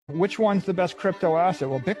Which one's the best crypto asset?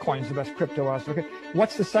 Well, Bitcoin's the best crypto asset. Okay.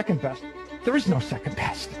 What's the second best? There is no second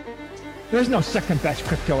best. There is no second best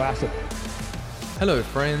crypto asset. Hello,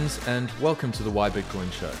 friends, and welcome to the Why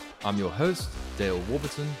Bitcoin Show. I'm your host, Dale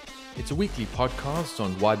Warburton. It's a weekly podcast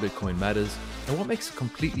on why Bitcoin matters and what makes it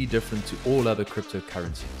completely different to all other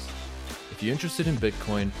cryptocurrencies. If you're interested in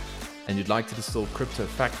Bitcoin and you'd like to distill crypto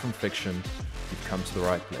fact from fiction, you've come to the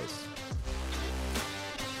right place.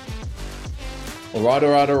 All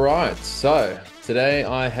right. So today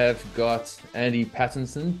I have got Andy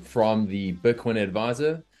Pattinson from the Bitcoin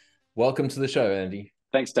Advisor. Welcome to the show, Andy.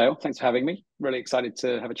 Thanks, Dale. Thanks for having me. Really excited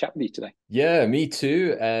to have a chat with you today. Yeah, me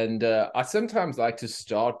too. And I sometimes like to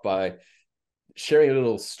start by sharing a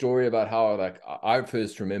little story about how I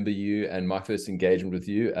first remember you and my first engagement with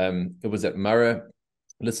you. It was at Murrah.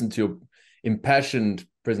 Listened to your impassioned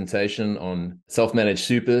presentation on self-managed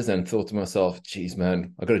supers and thought to myself, geez,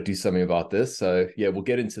 man, I've got to do something about this. So yeah, we'll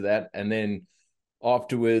get into that. And then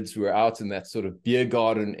afterwards, we were out in that sort of beer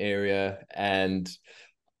garden area. And,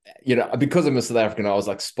 you know, because I'm a South African, I was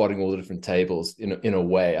like spotting all the different tables in a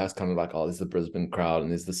way. I was kind of like, oh, there's the Brisbane crowd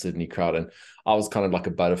and there's the Sydney crowd. And I was kind of like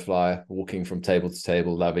a butterfly walking from table to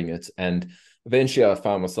table, loving it. And eventually I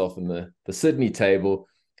found myself in the Sydney table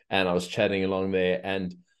and I was chatting along there.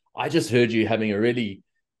 And I just heard you having a really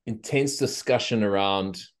intense discussion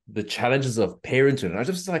around the challenges of parenthood. And I was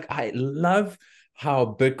just like, I love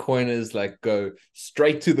how Bitcoiners like go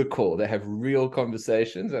straight to the core. They have real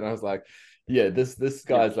conversations. And I was like, yeah, this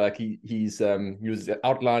guy's like, he was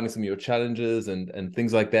outlining some of your challenges and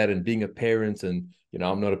things like that, and being a parent. And, you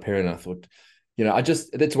know, I'm not a parent. I thought, you know,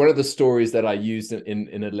 that's one of the stories that I used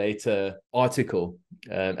in a later article.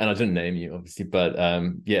 And I didn't name you, obviously, but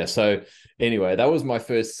yeah. So anyway, that was my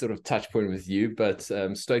first sort of touch point with you, but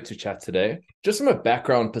stoked to chat today. Just from a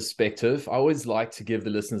background perspective, I always like to give the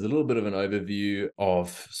listeners a little bit of an overview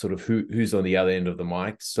of sort of who's on the other end of the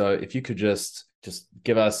mic. So if you could just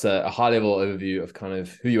give us a high-level overview of kind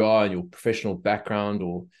of who you are and your professional background,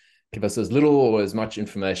 or give us as little or as much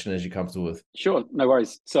information as you're comfortable with. Sure, no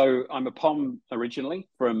worries. So I'm a POM originally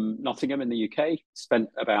from Nottingham in the UK. Spent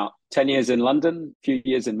about 10 years in London, a few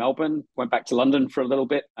years in Melbourne, went back to London for a little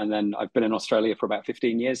bit, and then I've been in Australia for about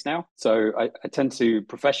 15 years now. So I tend to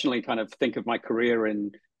professionally kind of think of my career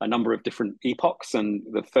in a number of different epochs. And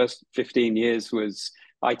the first 15 years was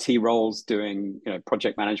IT roles, doing, you know,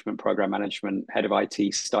 project management, program management, head of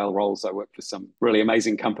IT style roles. I worked for some really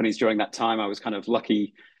amazing companies during that time. I was kind of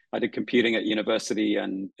lucky. I did computing at university,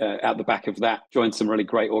 and out the back of that, joined some really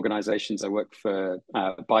great organizations. I worked for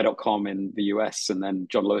Buy.com in the US and then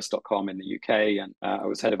JohnLewis.com in the UK. And I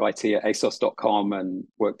was head of IT at ASOS.com and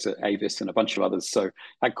worked at Avis and a bunch of others. So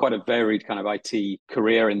I had quite a varied kind of IT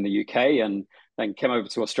career in the UK, and then came over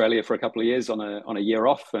to Australia for a couple of years on a year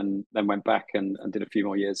off, and then went back and did a few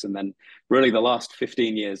more years. And then really the last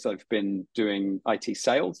 15 years, I've been doing IT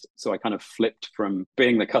sales. So I kind of flipped from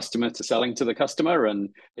being the customer to selling to the customer. And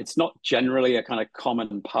it's not generally a kind of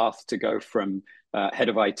common path to go from head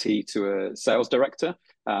of IT to a sales director.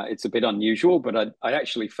 It's a bit unusual, but I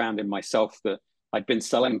actually found in myself that I'd been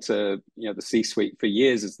selling to, you know, the C-suite for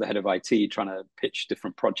years as the head of IT, trying to pitch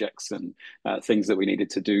different projects and things that we needed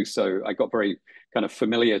to do. So I got very kind of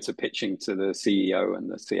familiar to pitching to the CEO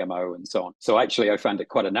and the CMO and so on. So actually, I found it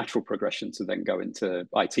quite a natural progression to then go into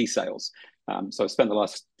IT sales. So I spent the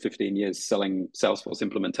last 15 years selling Salesforce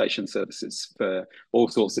implementation services for all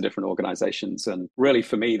sorts of different organizations. And really,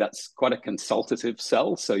 for me, that's quite a consultative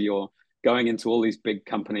sell. So you're going into all these big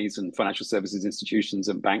companies and financial services institutions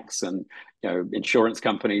and banks and, you know, insurance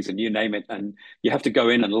companies and you name it. And you have to go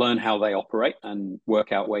in and learn how they operate and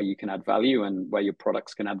work out where you can add value and where your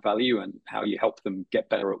products can add value and how you help them get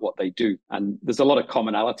better at what they do. And there's a lot of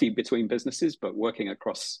commonality between businesses, but working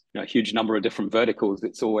across, you know, a huge number of different verticals,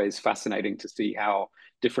 it's always fascinating to see how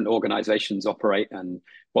different organizations operate and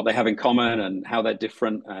what they have in common and how they're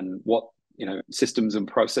different and what, you know, systems and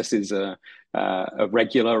processes are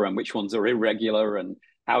regular and which ones are irregular, and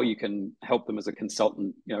how you can help them as a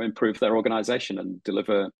consultant, you know, improve their organization and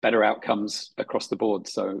deliver better outcomes across the board.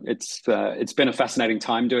 So it's been a fascinating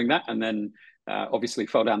time doing that. And then obviously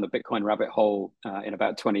fell down the Bitcoin rabbit hole in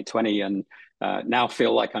about 2020, and now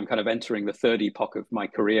feel like I'm kind of entering the third epoch of my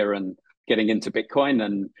career and getting into Bitcoin.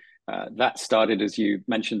 And that started, as you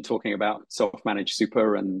mentioned, talking about self-managed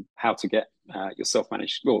super and how to get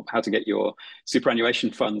how to get your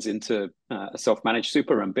superannuation funds into a self-managed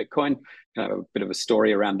super and Bitcoin. A bit of a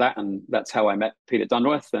story around that, and that's how I met Peter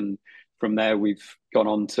Dunworth. And from there, we've gone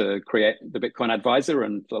on to create the Bitcoin Advisor,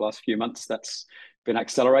 and for the last few months, that's been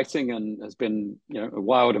accelerating and has been, a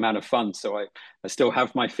wild amount of fun. So I still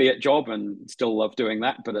have my fiat job and still love doing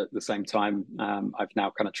that. But at the same time, I've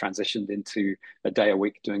now kind of transitioned into a day a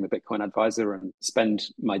week doing the Bitcoin Advisor and spend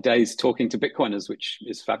my days talking to Bitcoiners, which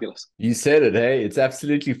is fabulous. You said it, hey? It's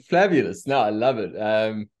absolutely fabulous. No, I love it.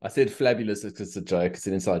 I said fabulous because it's a joke. It's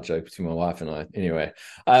an inside joke between my wife and I. Anyway,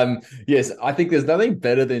 yes, I think there's nothing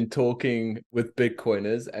better than talking with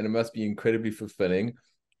Bitcoiners, and it must be incredibly fulfilling.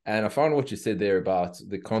 And I found what you said there about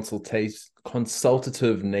the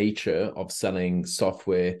consultative nature of selling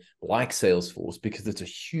software like Salesforce, because it's a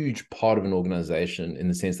huge part of an organization in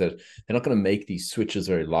the sense that they're not going to make these switches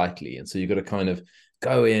very lightly. And so you've got to kind of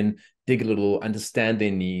go in, dig a little, understand their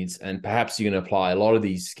needs, and perhaps you're going to apply a lot of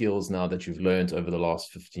these skills now that you've learned over the last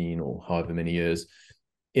 15 or however many years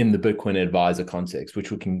in the Bitcoin Advisor context, which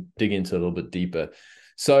we can dig into a little bit deeper.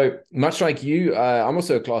 So much like you, I'm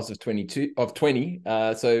also a class of 20.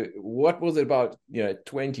 So what was it about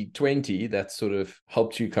 2020 that sort of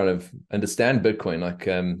helped you kind of understand Bitcoin? Like,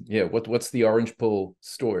 what's the orange pill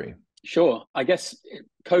story? Sure. I guess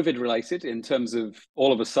COVID related, in terms of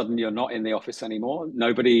all of a sudden you're not in the office anymore.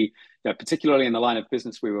 Nobody, particularly in the line of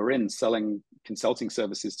business we were in, selling consulting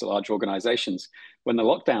services to large organizations. When the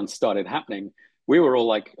lockdown started happening, we were all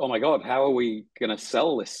like, oh my God, how are we going to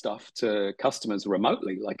sell this stuff to customers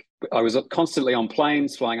remotely? Like, I was constantly on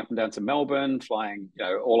planes, flying up and down to Melbourne, flying,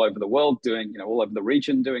 all over the world, doing, all over the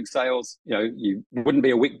region, doing sales. You wouldn't be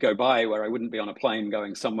a week go by where I wouldn't be on a plane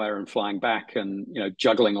going somewhere and flying back and,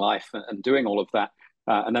 juggling life and doing all of that.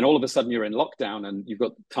 And then all of a sudden you're in lockdown and you've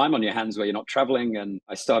got time on your hands where you're not traveling. And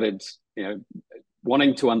I started,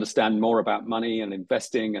 wanting to understand more about money and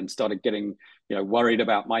investing, and started getting, worried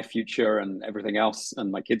about my future and everything else and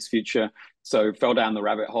my kids' future. So fell down the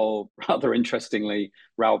rabbit hole. Rather interestingly,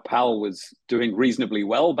 Raoul Pal was doing reasonably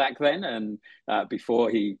well back then, and before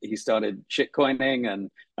he started shitcoining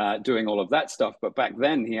and doing all of that stuff. But back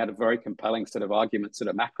then he had a very compelling set of arguments at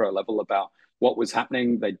a macro level about what was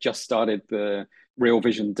happening. They just started the Real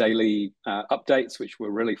Vision daily updates, which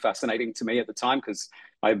were really fascinating to me at the time, because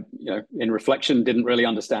I, in reflection, didn't really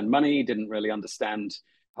understand money, didn't really understand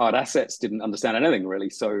hard assets, didn't understand anything really.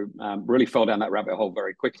 So really fell down that rabbit hole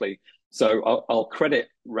very quickly. So I'll credit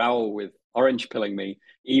Raoul with orange pilling me,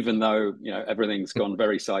 even though, everything's gone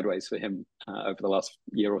very sideways for him over the last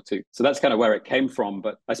year or two. So that's kind of where it came from.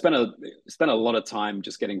 But I spent a lot of time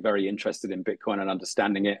just getting very interested in Bitcoin and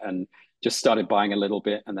understanding it, and just started buying a little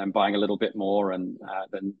bit and then buying a little bit more, and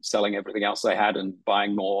then selling everything else I had and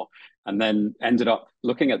buying more. And then ended up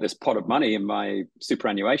looking at this pot of money in my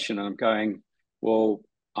superannuation, and I'm going, well,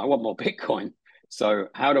 I want more Bitcoin. So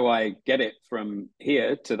how do I get it from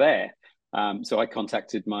here to there? So I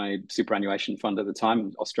contacted my superannuation fund at the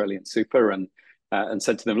time, Australian Super, and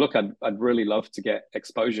said to them, look, I'd really love to get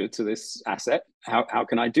exposure to this asset. How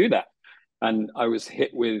can I do that? And I was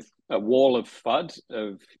hit with a wall of FUD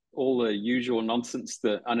of all the usual nonsense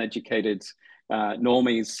that uneducated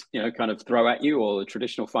normies, kind of throw at you, or the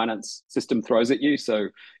traditional finance system throws at you. So,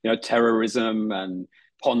 terrorism and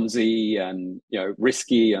Ponzi and,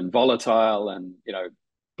 risky and volatile and,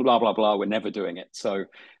 blah, blah, blah. We're never doing it. So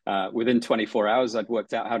within 24 hours, I'd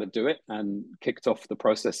worked out how to do it and kicked off the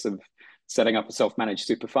process of setting up a self-managed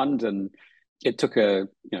super fund. And it took a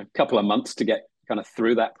couple of months to get kind of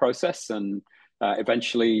through that process. And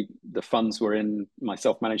eventually the funds were in my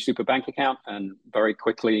self-managed super bank account, and very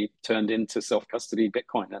quickly turned into self-custody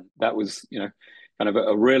Bitcoin. And that was, kind of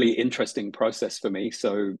a really interesting process for me.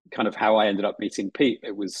 So kind of how I ended up meeting Pete,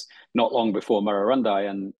 it was not long before Murrurundi,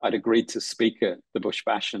 and I'd agreed to speak at the Bush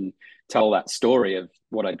Bash and tell that story of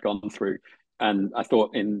what I'd gone through. And I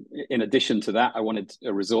thought in addition to that, I wanted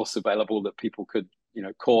a resource available that people could,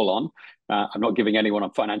 call on. I'm not giving anyone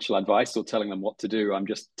financial advice or telling them what to do. I'm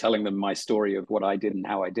just telling them my story of what I did and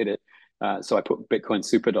how I did it. So I put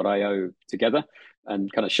bitcoinsuper.io together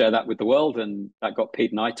and kind of share that with the world. And that got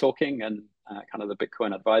Pete and I talking, and kind of the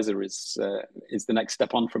Bitcoin Advisor is the next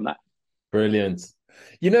step on from that. Brilliant.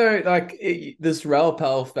 This Raoul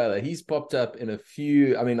Pal fella, he's popped up in a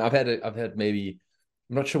few. I mean, I've had maybe,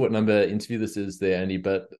 I'm not sure what number interview this is there, Andy,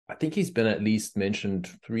 but I think he's been at least mentioned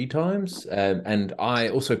 3 times. And I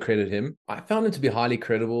also credit him. I found him to be highly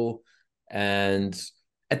credible. And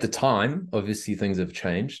at the time, obviously things have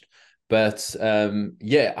changed. But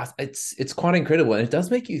it's quite incredible. And it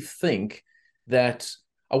does make you think that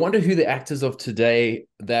I wonder who the actors of today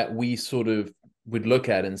that we sort of would look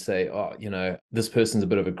at and say, oh, this person's a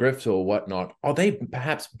bit of a grift or whatnot. Are they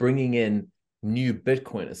perhaps bringing in new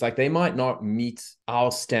Bitcoiners? Like, they might not meet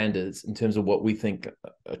our standards in terms of what we think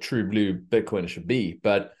a true blue Bitcoiner should be.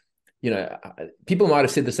 But, people might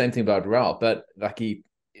have said the same thing about Raoul, but like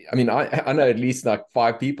I mean, I know at least like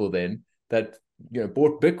 5 people then that,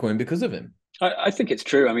 bought Bitcoin because of him. I think it's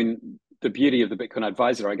true. I mean, the beauty of the Bitcoin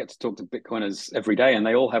Advisor, I get to talk to Bitcoiners every day, and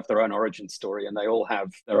they all have their own origin story, and they all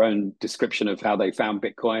have their own description of how they found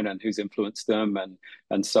Bitcoin and who's influenced them,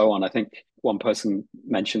 and so on. I think one person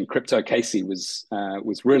mentioned Crypto Casey was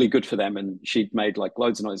really good for them, and she'd made like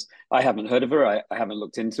loads of noise. I haven't heard of her. I haven't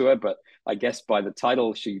looked into her, but I guess by the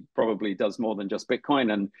title, she probably does more than just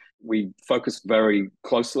Bitcoin. And we focus very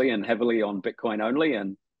closely and heavily on Bitcoin only,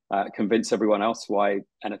 and convince everyone else why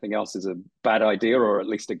anything else is a bad idea or at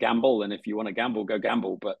least a gamble. And if you want to gamble, go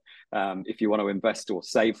gamble. But if you want to invest or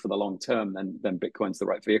save for the long term, then Bitcoin's the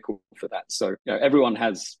right vehicle for that. So everyone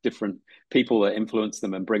has different people that influence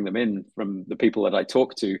them and bring them in from the people that I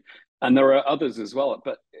talk to. And there are others as well.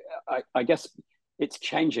 But I guess it's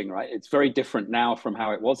changing, right? It's very different now from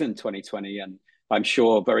how it was in 2020. And I'm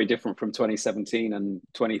sure very different from 2017 and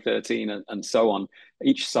 2013 and so on.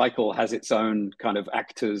 Each cycle has its own kind of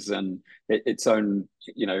actors and its own,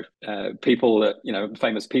 people that,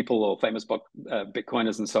 famous people or famous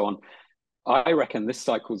Bitcoiners and so on. I reckon this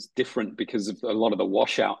cycle's different because of a lot of the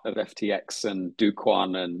washout of FTX and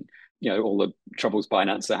Duquan and, all the troubles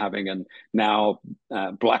Binance are having. And now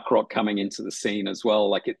BlackRock coming into the scene as well.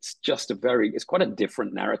 Like it's quite a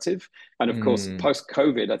different narrative. And of course,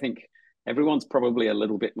 post-COVID, I think everyone's probably a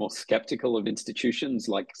little bit more skeptical of institutions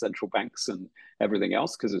like central banks and everything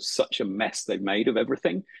else because of such a mess they've made of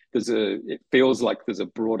everything. It feels like there's a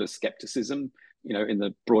broader skepticism, in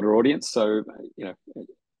the broader audience. So,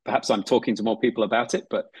 perhaps I'm talking to more people about it,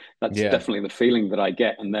 but that's definitely the feeling that I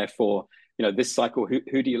get. And therefore, this cycle,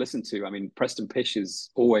 who do you listen to? I mean, Preston Pysh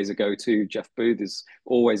is always a go-to. Jeff Booth is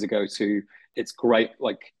always a go-to. It's great,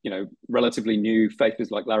 like, relatively new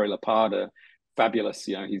faces like Larry Lepard are fabulous.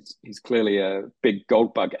 He's clearly a big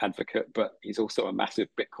gold bug advocate, but he's also a massive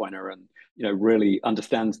Bitcoiner and, really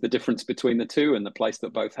understands the difference between the two and the place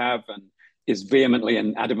that both have, and is vehemently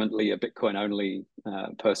and adamantly a Bitcoin only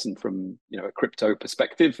person from, a crypto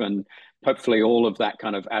perspective. And hopefully all of that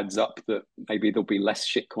kind of adds up that maybe there'll be less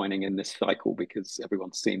shitcoining in this cycle because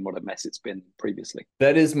everyone's seen what a mess it's been previously.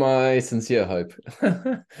 That is my sincere hope.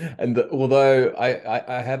 And although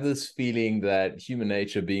I have this feeling that human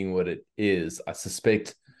nature being what it is, I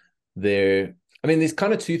suspect there's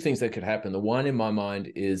kind of two things that could happen. The one in my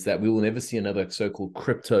mind is that we will never see another so-called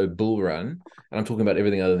crypto bull run. And I'm talking about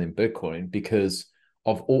everything other than Bitcoin because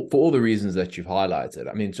for all the reasons that you've highlighted.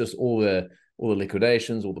 I mean, just all the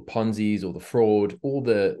liquidations, all the Ponzi's, all the fraud, all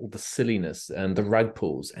the silliness and the rug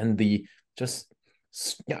pulls and the just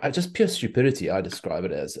pure stupidity, I describe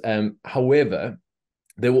it as. However,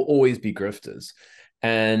 there will always be grifters.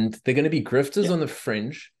 And they're going to be grifters on the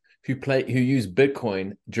fringe who use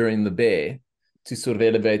Bitcoin during the bear to sort of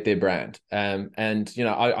elevate their brand. I'm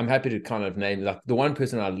happy to kind of name, like, the one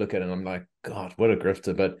person I look at and I'm like, God, what a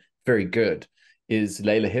grifter, but very good, is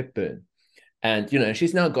Layla Hepburn. And,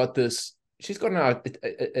 she's now got a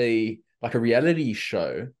reality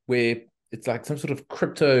show where it's like some sort of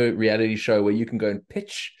crypto reality show where you can go and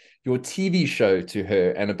pitch your TV show to her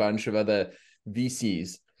and a bunch of other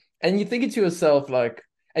VCs. And you're thinking to yourself, like,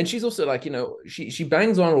 and she's also like, she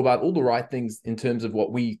bangs on about all the right things in terms of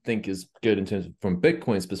what we think is good in terms of from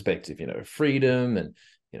Bitcoin's perspective, freedom and,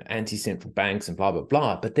 anti-central banks and blah, blah,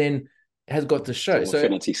 blah. But then has got to show. So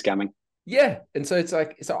affinity scamming. Yeah. And so it's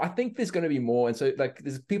like, so I think there's going to be more. And so like,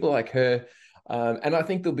 there's people like her. And I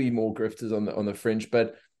think there'll be more grifters on the fringe,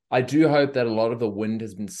 but I do hope that a lot of the wind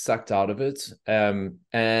has been sucked out of it. I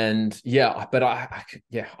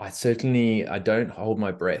certainly, I don't hold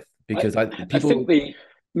my breath because I think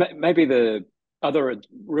maybe the other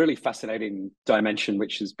really fascinating dimension,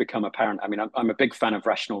 which has become apparent. I mean, I'm a big fan of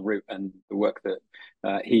Rational Root and the work that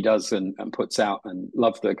he does and puts out, and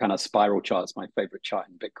love the kind of spiral charts. My favorite chart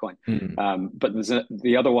in Bitcoin. But there's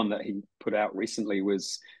the other one that he put out recently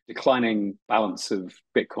was declining balance of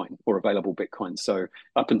Bitcoin or available Bitcoin. So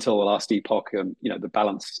up until the last epoch, the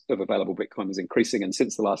balance of available Bitcoin was increasing, and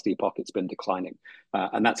since the last epoch, it's been declining,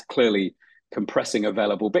 and that's clearly compressing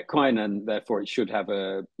available Bitcoin, and therefore it should have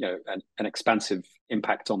an expansive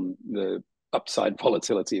impact on the upside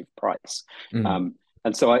volatility of price.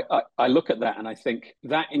 And so I look at that and I think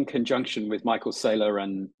that in conjunction with Michael Saylor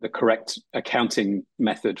and the correct accounting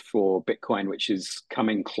method for Bitcoin, which is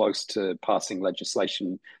coming close to passing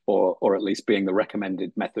legislation or at least being the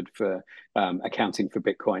recommended method for accounting for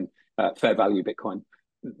Bitcoin, fair value Bitcoin,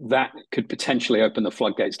 that could potentially open the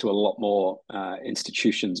floodgates to a lot more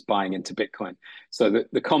institutions buying into Bitcoin. So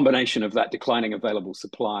the combination of that declining available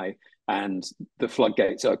supply and the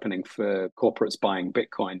floodgates opening for corporates buying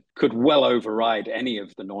Bitcoin could well override any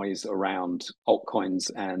of the noise around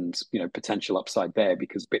altcoins and potential upside there,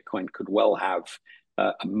 because Bitcoin could well have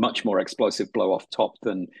a much more explosive blow off top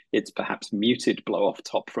than its perhaps muted blow off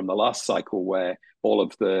top from the last cycle, where all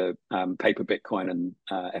of the paper Bitcoin and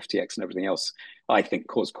FTX and everything else, I think,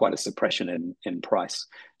 caused quite a suppression in price.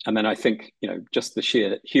 And then I think, just the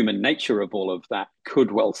sheer human nature of all of that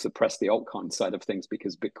could well suppress the altcoin side of things,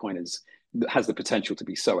 because Bitcoin has the potential to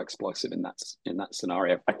be so explosive in that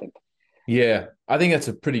scenario, I think. Yeah, I think that's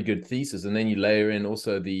a pretty good thesis. And then you layer in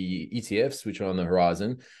also the ETFs, which are on the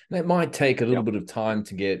horizon. And it might take a little bit of time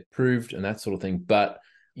to get proved and that sort of thing. But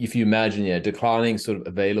if you imagine, declining sort of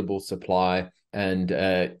available supply and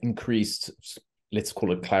increased, let's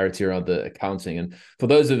call it, clarity around the accounting. And for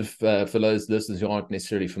those listeners who aren't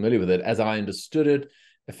necessarily familiar with it, as I understood it,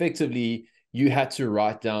 effectively, you had to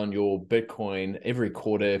write down your Bitcoin every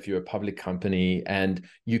quarter if you're a public company, and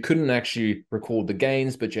you couldn't actually record the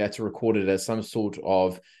gains, but you had to record it as some sort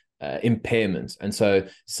of impairment. And so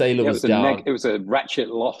Saylor was down. It was a ratchet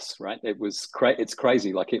loss, right? It's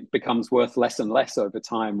crazy. Like, it becomes worth less and less over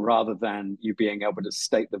time, rather than you being able to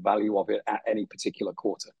state the value of it at any particular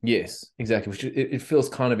quarter. Yes, exactly. Which it feels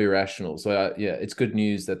kind of irrational. So it's good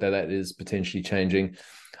news that is potentially changing.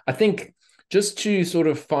 I think, just to sort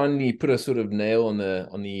of finally put a sort of nail on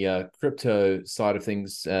the crypto side of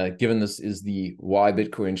things, given this is the Why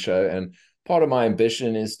Bitcoin show, and part of my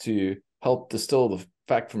ambition is to help distill the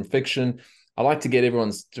fact from fiction. I like to get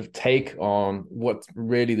everyone's take on what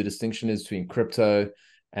really the distinction is between crypto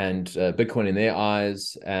and Bitcoin in their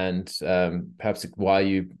eyes, and perhaps why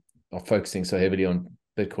you are focusing so heavily on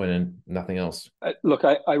Bitcoin and nothing else. Look,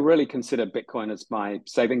 I really consider Bitcoin as my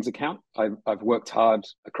savings account. I've worked hard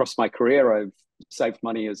across my career. I've saved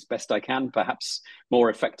money as best I can, perhaps more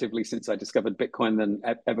effectively since I discovered Bitcoin than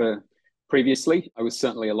ever previously. I was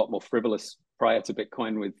certainly a lot more frivolous prior to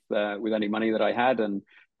Bitcoin with any money that I had. And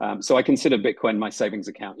so I consider Bitcoin my savings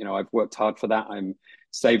account. I've worked hard for that. I'm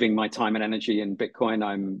saving my time and energy in Bitcoin.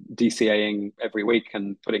 I'm DCAing every week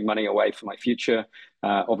and putting money away for my future.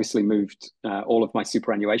 Obviously moved all of my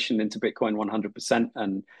superannuation into Bitcoin 100%,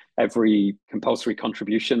 and every compulsory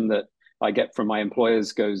contribution that I get from my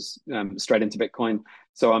employers goes straight into Bitcoin.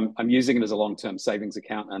 So I'm using it as a long-term savings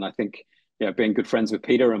account. And I think, being good friends with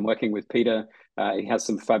Peter and working with Peter, he has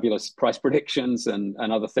some fabulous price predictions and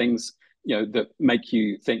other things that make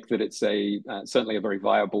you think that it's certainly a very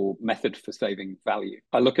viable method for saving value.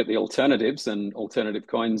 I look at the alternatives and alternative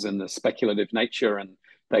coins and the speculative nature, and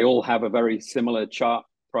they all have a very similar chart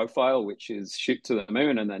profile, which is shoot to the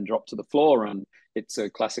moon and then drop to the floor. And it's a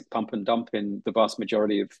classic pump and dump in the vast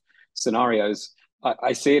majority of scenarios.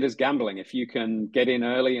 I see it as gambling. If you can get in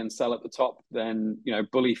early and sell at the top, then,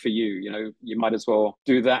 bully for you. You might as well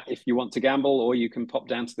do that if you want to gamble, or you can pop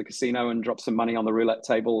down to the casino and drop some money on the roulette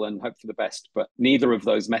table and hope for the best. But neither of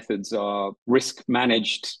those methods are risk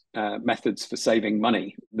managed methods for saving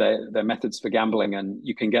money. They're methods for gambling, and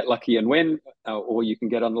you can get lucky and win, or you can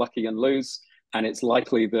get unlucky and lose. And it's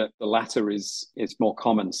likely that the latter is more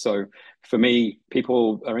common. So for me,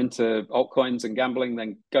 people are into altcoins and gambling,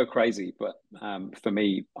 then go crazy. But for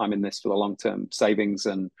me, I'm in this for the long-term savings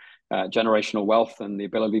and generational wealth and the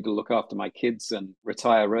ability to look after my kids and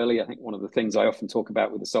retire early. I think one of the things I often talk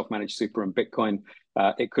about with the self-managed super and Bitcoin,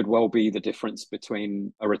 it could well be the difference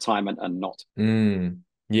between a retirement and not.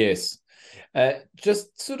 Yes.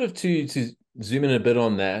 Just sort of to zoom in a bit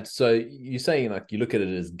on that. So you're saying, like, you look at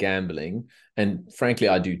it as gambling, and frankly,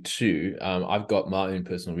 I do too. I've got my own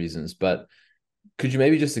personal reasons, but could you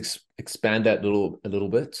maybe just expand that a little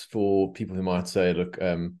bit for people who might say, look,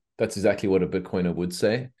 that's exactly what a Bitcoiner would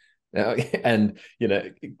say. And,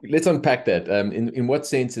 let's unpack that. In what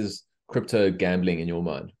sense is crypto gambling in your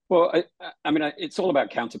mind? Well, I mean, it's all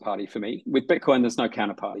about counterparty for me. With Bitcoin, there's no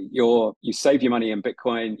counterparty. You save your money in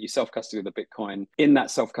Bitcoin, you self-custody the Bitcoin. In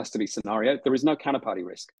that self-custody scenario, there is no counterparty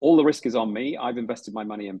risk. All the risk is on me. I've invested my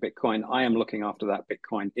money in Bitcoin. I am looking after that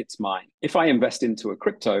Bitcoin. It's mine. If I invest into a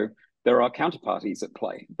crypto, there are counterparties at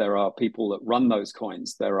play. There are people that run those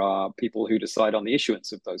coins. There are people who decide on the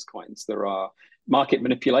issuance of those coins. There are market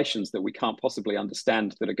manipulations that we can't possibly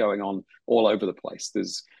understand that are going on all over the place.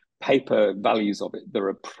 There's paper values of it. There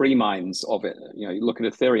are pre-mines of it. You look at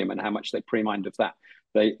Ethereum and how much they pre-mined of that.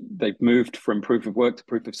 They've moved from proof of work to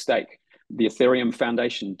proof of stake. The Ethereum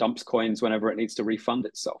Foundation dumps coins whenever it needs to refund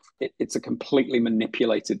itself. It's a completely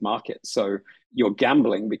manipulated market. So you're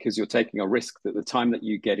gambling because you're taking a risk that the time that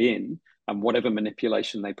you get in, And whatever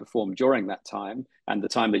manipulation they perform during that time and the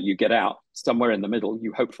time that you get out, somewhere in the middle,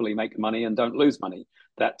 you hopefully make money and don't lose money.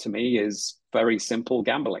 That to me is very simple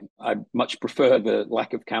gambling. I much prefer the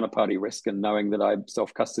lack of counterparty risk and knowing that I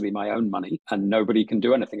self-custody my own money and nobody can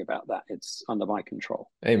do anything about that. It's under my control.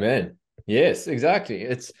 Amen. Yes, exactly.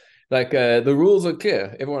 It's like the rules are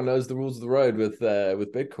clear. Everyone knows the rules of the road with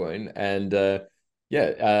Bitcoin, and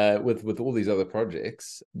with all these other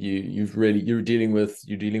projects, you're dealing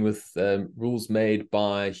with rules made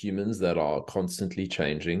by humans that are constantly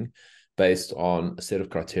changing based on a set of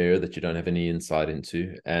criteria that you don't have any insight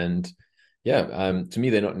into. And to me,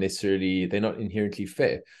 they're not inherently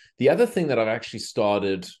fair. The other thing that I've actually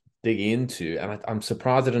started digging into, and I'm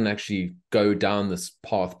surprised I didn't actually go down this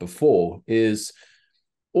path before, is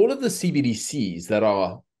all of the CBDCs that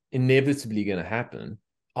are inevitably going to happen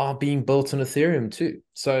are being built on Ethereum too.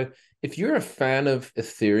 So if you're a fan of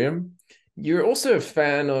Ethereum, you're also a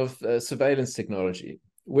fan of surveillance technology,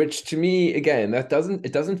 which to me, again, it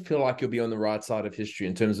doesn't feel like you'll be on the right side of history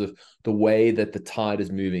in terms of the way that the tide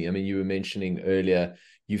is moving. I mean, you were mentioning earlier,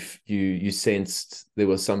 you sensed there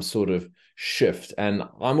was some sort of shift, and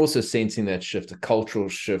I'm also sensing that shift, a cultural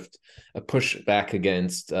shift, a push back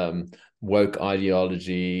against woke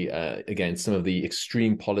ideology, against some of the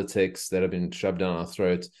extreme politics that have been shoved down our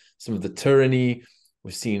throats, some of the tyranny.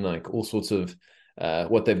 We've seen like all sorts of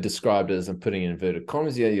what they've described as, I'm putting in inverted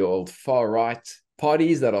commas here, your old far right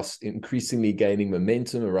parties that are increasingly gaining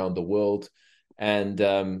momentum around the world. And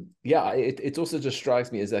it also just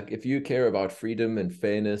strikes me as like, if you care about freedom and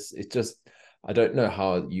fairness, I don't know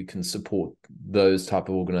how you can support those type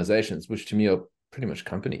of organizations, which to me are pretty much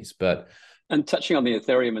companies. And touching on the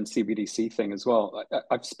Ethereum and CBDC thing as well,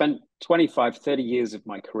 I've spent 25, 30 years of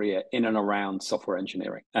my career in and around software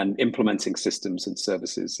engineering and implementing systems and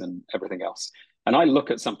services and everything else. And I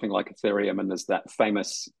look at something like Ethereum, and there's that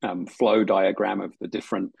famous flow diagram of the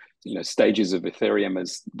different stages of Ethereum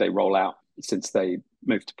as they roll out since they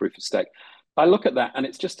moved to proof of stake. I look at that and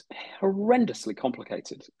it's just horrendously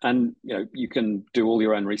complicated. And you can do all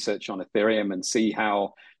your own research on Ethereum and see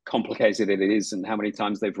how complicated it is and how many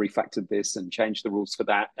times they've refactored this and changed the rules for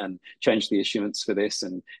that and changed the issuance for this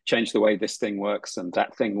and changed the way this thing works and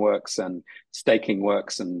that thing works and staking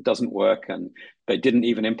works and doesn't work. And they didn't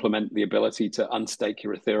even implement the ability to unstake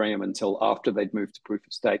your Ethereum until after they'd moved to proof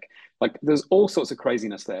of stake. Like, there's all sorts of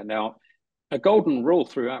craziness there. Now, a golden rule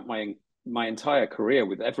throughout my entire career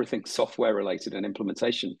with everything software related and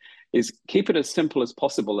implementation is keep it as simple as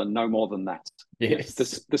possible and no more than that. Yes.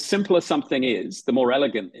 The simpler something is, the more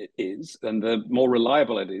elegant it is, and the more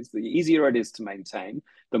reliable it is, the easier it is to maintain,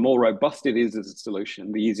 the more robust it is as a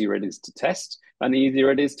solution, the easier it is to test, and the easier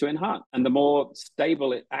it is to enhance, and the more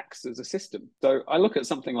stable it acts as a system. So I look at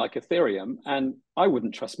something like Ethereum, and I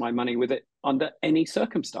wouldn't trust my money with it under any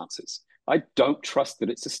circumstances. I don't trust that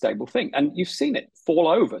it's a stable thing. And you've seen it fall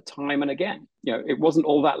over time and again. It wasn't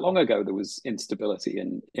all that long ago there was instability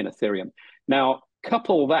in Ethereum. Now,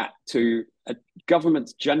 couple that to a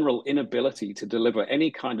government's general inability to deliver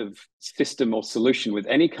any kind of system or solution with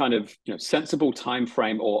any kind of sensible time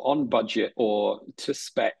frame or on budget or to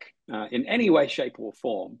spec in any way, shape, or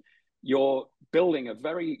form. You're building a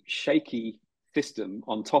very shaky system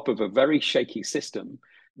on top of a very shaky system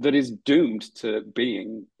that is doomed to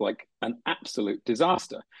being like an absolute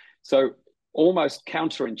disaster. So almost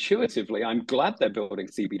counterintuitively, I'm glad they're building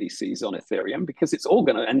CBDCs on Ethereum, because it's all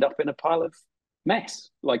going to end up in a pile of mess.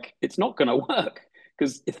 Like, it's not going to work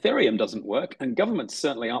because Ethereum doesn't work and governments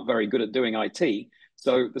certainly aren't very good at doing IT.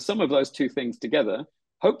 So the sum of those two things together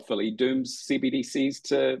hopefully dooms CBDCs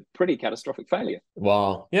to pretty catastrophic failure.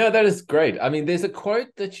 Wow. Yeah, that is great. I mean, there's a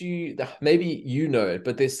quote that maybe you know it,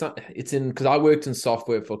 but because I worked in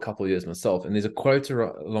software for a couple of years myself, and there's a quote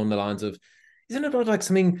along the lines of, isn't it like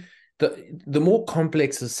something, the more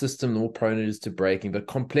complex a system, the more prone it is to breaking, but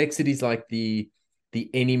complexity is like the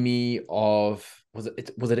enemy of, was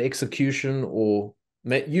it execution, or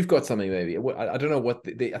you've got something maybe. I don't know what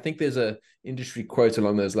I think there's a industry quote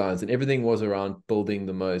along those lines, and everything was around building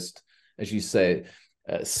the most, as you say,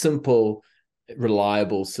 simple,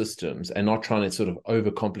 reliable systems and not trying to sort of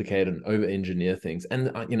overcomplicate and over-engineer things. And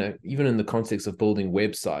even in the context of building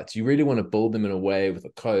websites, you really want to build them in a way with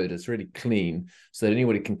a code that's really clean so that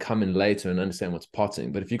anybody can come in later and understand what's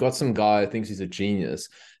potting. But if you've got some guy who thinks he's a genius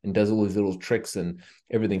and does all these little tricks and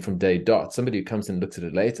everything from day dot, somebody who comes in and looks at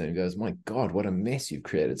it later and goes, my God, what a mess you've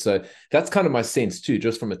created. So that's kind of my sense too,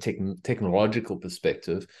 just from a technological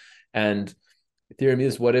perspective. And Ethereum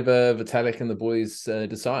is whatever Vitalik and the boys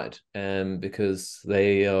decide, because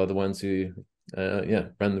they are the ones who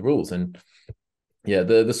run the rules. And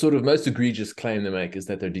the sort of most egregious claim they make is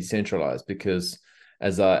that they're decentralized, because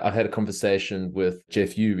as I've had a conversation with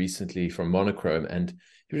Jeff Yu recently from Monochrome, and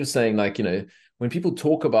he was just saying, like, when people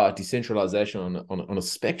talk about decentralization on a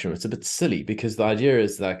spectrum, it's a bit silly, because the idea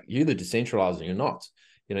is like you're either decentralized or you're not.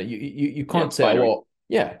 You can't say, binary. well,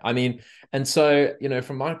 yeah, I mean, and so,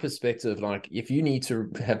 from my perspective, like if you need to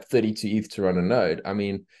have 32 ETH to run a node, I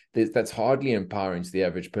mean, that's hardly empowering to the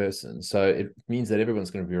average person. So it means that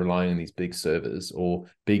everyone's going to be relying on these big servers or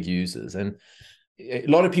big users. And a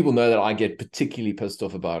lot of people know that I get particularly pissed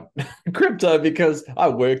off about crypto, because I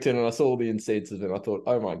worked in and I saw all the incentives and I thought,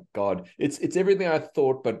 oh my God, it's everything I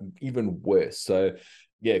thought, but even worse. So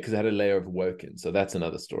yeah, because I had a layer of work in. So that's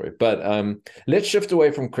another story. But let's shift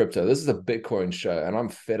away from crypto. This is a Bitcoin show, and I'm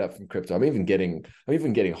fed up from crypto. I'm even getting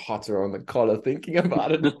hotter on the collar thinking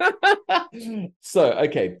about it. So,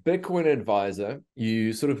 okay, Bitcoin Advisor.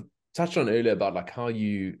 You sort of touched on earlier about like how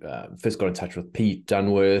you first got in touch with Pete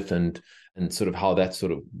Dunworth and sort of how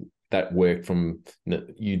that worked from,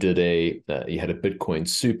 you did you had a Bitcoin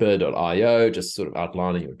super.io, just sort of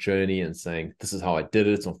outlining your journey and saying, this is how I did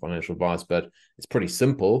it. It's not financial advice, but it's pretty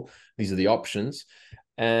simple. These are the options.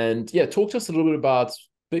 And yeah, talk to us a little bit about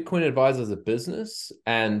Bitcoin Advisor as a business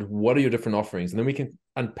and what are your different offerings? And then we can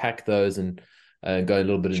unpack those and go a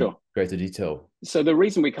little bit in greater detail. So the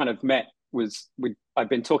reason we kind of met was I've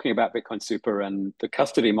been talking about Bitcoin Super and the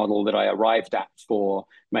custody model that I arrived at for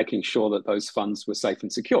making sure that those funds were safe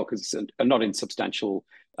and secure, because it's a not insubstantial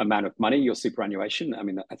amount of money, your superannuation. I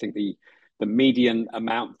mean, I think the median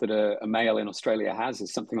amount that a male in Australia has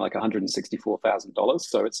is something like $164,000.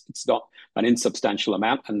 So it's not an insubstantial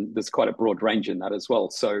amount, and there's quite a broad range in that as well.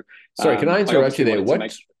 So sorry, can I interrupt you there?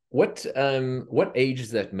 What age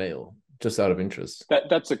is that male? Just out of interest.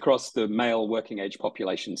 That's across the male working age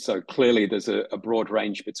population. So clearly there's a broad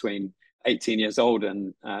range between 18 years old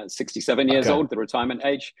and 67 years old, the retirement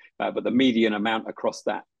age. But the median amount across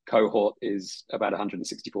that cohort is about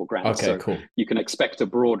 164 grand. Okay, so cool. You can expect a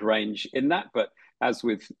broad range in that. But as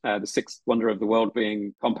with the sixth wonder of the world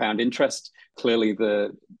being compound interest, clearly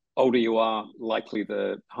the older you are, likely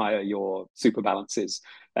the higher your super balance is.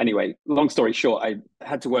 Anyway, long story short, I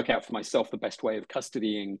had to work out for myself the best way of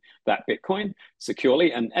custodying that Bitcoin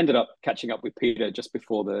securely, and ended up catching up with Peter just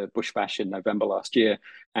before the Bush Bash in November last year.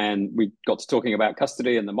 And we got to talking about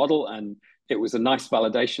custody and the model. And it was a nice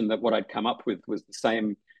validation that what I'd come up with was the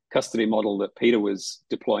same custody model that Peter was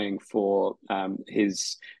deploying for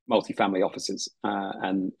his multifamily offices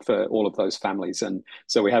and for all of those families. And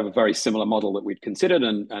so we have a very similar model that we'd considered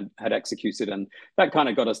and had executed. And that kind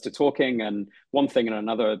of got us to talking. And one thing and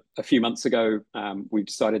another, a few months ago, we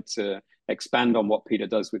decided to expand on what Peter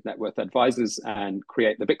does with Net Worth Advisors and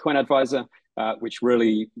create the Bitcoin Advisor, which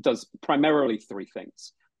really does primarily three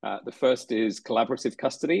things. The first is collaborative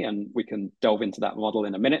custody, and we can delve into that model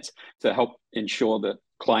in a minute to help ensure that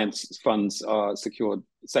clients' funds are secured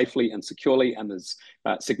safely and securely, and there's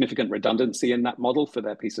significant redundancy in that model for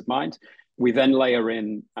their peace of mind. We then layer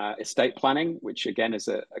in estate planning, which again is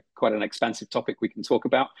quite an expansive topic we can talk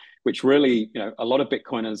about, which really, a lot of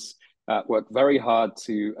Bitcoiners work very hard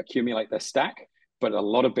to accumulate their stack. But a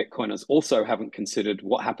lot of Bitcoiners also haven't considered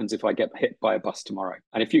what happens if I get hit by a bus tomorrow.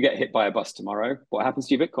 And if you get hit by a bus tomorrow, what happens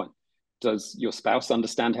to your Bitcoin? Does your spouse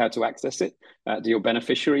understand how to access it? Do your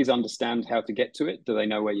beneficiaries understand how to get to it? Do they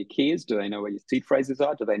know where your key is? Do they know where your seed phrases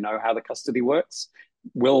are? Do they know how the custody works?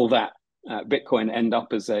 Will that Bitcoin end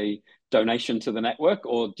up as a donation to the network,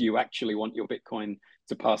 or do you actually want your Bitcoin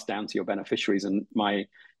to pass down to your beneficiaries? And my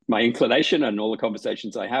inclination and all the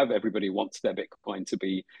conversations I have, everybody wants their Bitcoin to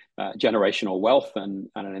be generational wealth and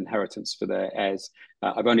an inheritance for their heirs.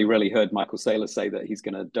 I've only really heard Michael Saylor say that he's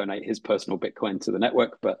going to donate his personal Bitcoin to the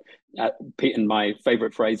network, but Pete and my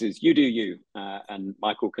favorite phrase is you do you, and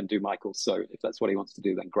Michael can do Michael. So if that's what he wants to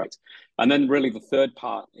do, then great. And then really the third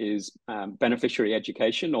part is beneficiary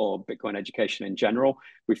education, or Bitcoin education in general.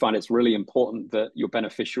 We find it's really important that your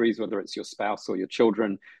beneficiaries, whether it's your spouse or your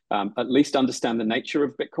children, at least understand the nature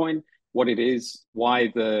of Bitcoin, what it is,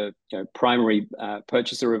 why the primary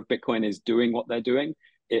purchaser of Bitcoin is doing what they're doing.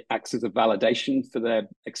 It acts as a validation for their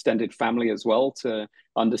extended family as well to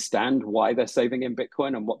understand why they're saving in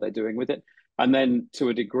Bitcoin and what they're doing with it. And then to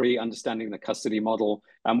a degree, understanding the custody model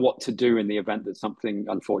and what to do in the event that something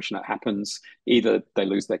unfortunate happens. Either they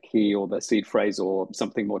lose their key or their seed phrase, or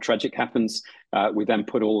something more tragic happens. We then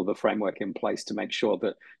put all of the framework in place to make sure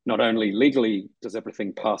that not only legally does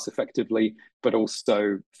everything pass effectively, but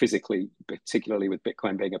also physically, particularly with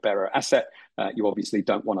Bitcoin being a bearer asset, you obviously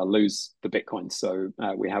don't want to lose the Bitcoin. So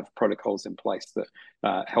we have protocols in place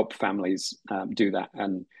that help families do that.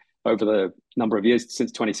 And over the number of years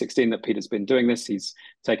since 2016 that Peter's been doing this, he's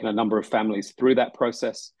taken a number of families through that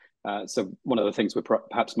process. So one of the things we're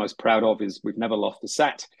perhaps most proud of is we've never lost a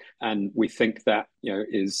sat, and we think that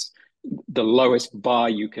is the lowest bar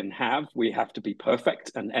you can have. We have to be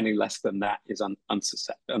perfect, and any less than that is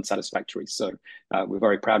unsatisfactory. So we're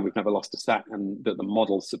very proud we've never lost a sat, and that the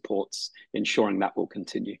model supports ensuring that will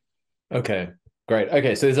continue. Okay, great.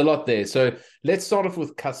 Okay, so there's a lot there. So let's start off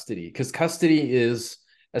with custody, because custody is,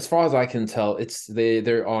 as far as I can tell, it's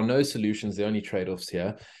there are no solutions, the only trade-offs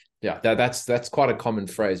here. Yeah, that's quite a common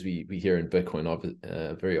phrase we hear in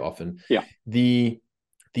Bitcoin very often. Yeah. The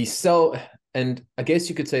sell, and I guess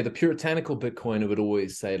you could say the puritanical Bitcoiner would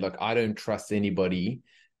always say, look, I don't trust anybody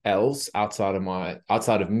else outside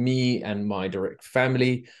of me and my direct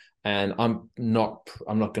family, and I'm not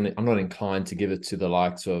inclined to give it to the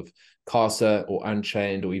likes of Casa or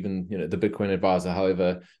Unchained, or even the Bitcoin Advisor,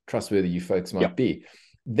 however trustworthy you folks might be.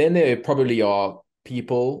 Then there probably are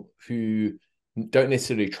people who don't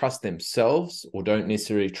necessarily trust themselves, or don't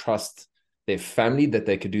necessarily trust their family that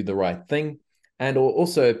they could do the right thing, and or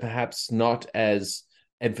also perhaps not as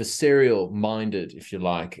adversarial minded, if you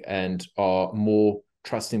like, and are more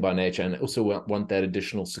trusting by nature, and also want that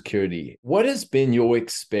additional security. What has been your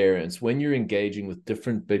experience when you're engaging with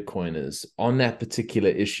different Bitcoiners on that particular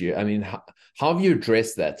issue? I mean, how have you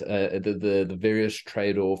addressed that, the various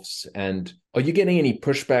trade-offs, and are you getting any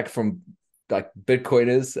pushback from like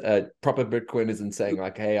Bitcoiners, proper Bitcoiners, and saying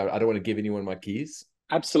like, hey, I don't want to give anyone my keys?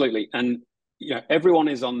 Absolutely. And everyone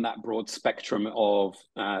is on that broad spectrum of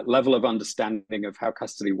level of understanding of how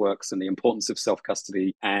custody works and the importance of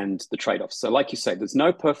self-custody and the trade-offs. So like you say, there's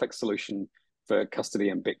no perfect solution for custody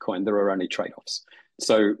and Bitcoin. There are only trade-offs.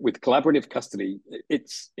 So with collaborative custody,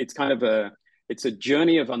 it's kind of a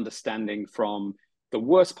journey of understanding from the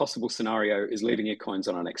worst possible scenario is leaving your coins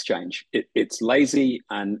on an exchange. It's lazy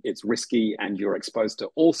and it's risky, and you're exposed to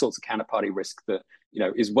all sorts of counterparty risk that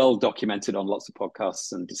is well documented on lots of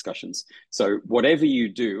podcasts and discussions. So whatever you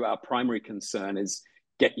do, our primary concern is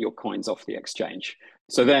get your coins off the exchange.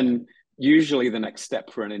 So then usually the next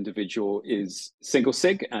step for an individual is single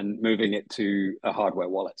sig and moving it to a hardware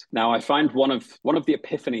wallet. Now, I find one of the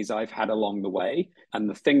epiphanies I've had along the way, and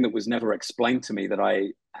the thing that was never explained to me that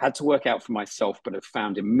I had to work out for myself but have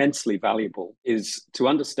found immensely valuable, is to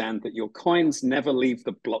understand that your coins never leave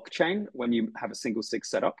the blockchain when you have a single sig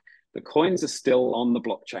setup. The coins are still on the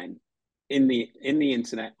blockchain, in the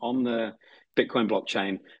internet, on the Bitcoin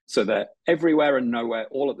blockchain, so they're everywhere and nowhere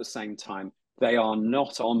all at the same time. They are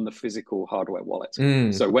not on the physical hardware wallet.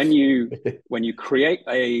 So when you create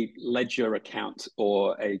a Ledger account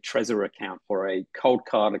or a Trezor account or a Cold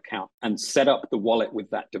Card account and set up the wallet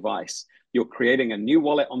with that device, you're creating a new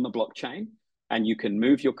wallet on the blockchain, and you can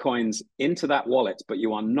move your coins into that wallet, but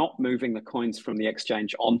you are not moving the coins from the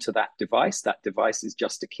exchange onto that device. That device is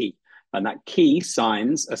just a key, and that key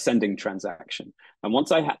signs a sending transaction. And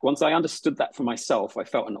once I understood that for myself, I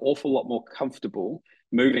felt an awful lot more comfortable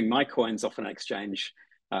moving my coins off an exchange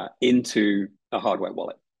into a hardware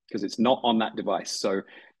wallet, because it's not on that device. So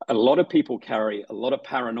a lot of people carry a lot of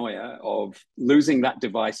paranoia of losing that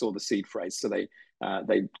device or the seed phrase. So they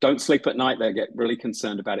don't sleep at night. They get really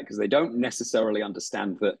concerned about it because they don't necessarily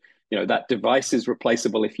understand that that device is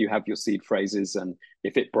replaceable if you have your seed phrases, and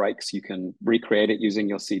if it breaks, you can recreate it using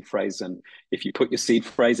your seed phrase. And if you put your seed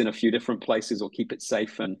phrase in a few different places or keep it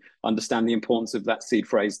safe and understand the importance of that seed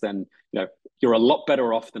phrase, then you're a lot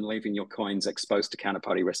better off than leaving your coins exposed to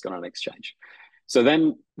counterparty risk on an exchange. So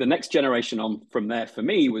then the next generation on from there for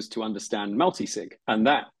me was to understand multi-sig, and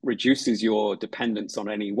that reduces your dependence on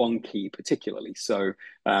any one key particularly. So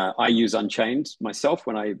I use Unchained myself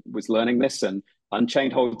when I was learning this, and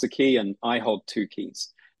Unchained holds a key and I hold two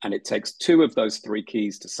keys. And it takes two of those three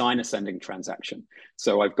keys to sign a sending transaction.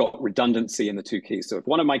 So I've got redundancy in the two keys. So if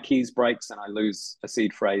one of my keys breaks and I lose a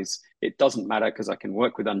seed phrase, it doesn't matter, because I can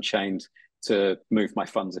work with Unchained to move my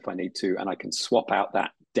funds if I need to, and I can swap out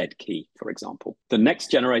that dead key, for example. The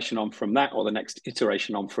next generation on from that, or the next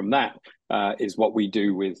iteration on from that, is what we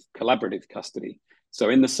do with collaborative custody. So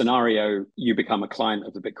in the scenario, you become a client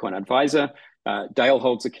of the Bitcoin Advisor. Dale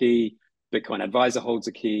holds a key, Bitcoin Advisor holds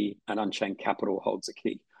a key, and Unchained Capital holds a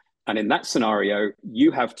key. And in that scenario,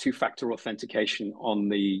 you have two-factor authentication on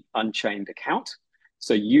the Unchained account.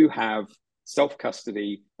 So you have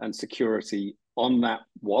self-custody and security on that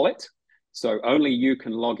wallet. So only you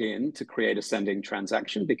can log in to create a sending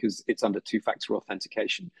transaction because it's under two-factor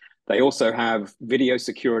authentication. They also have video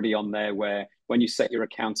security on there, where when you set your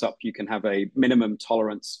account up, you can have a minimum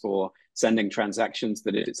tolerance for sending transactions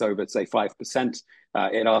that if it's over, say, 5%,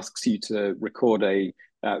 it asks you to record a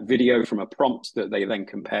video from a prompt that they then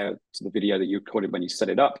compare to the video that you recorded when you set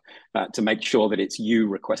it up to make sure that it's you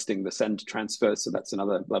requesting the send transfer. So that's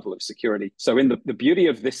another level of security. So in the beauty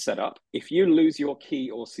of this setup, if you lose your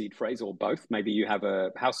key or seed phrase or both, maybe you have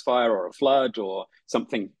a house fire or a flood or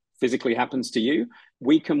something physically happens to you,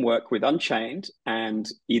 we can work with Unchained, and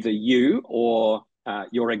either you or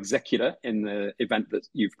your executor in the event that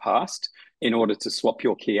you've passed in order to swap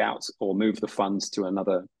your key out or move the funds to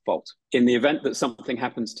another vault. In the event that something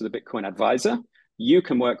happens to the Bitcoin advisor, you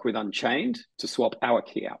can work with Unchained to swap our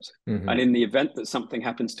key out. Mm-hmm. And in the event that something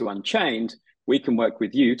happens to Unchained, we can work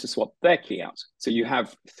with you to swap their key out. So you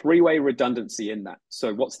have three-way redundancy in that.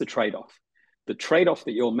 So what's the trade-off? The trade-off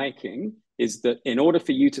that you're making is that in order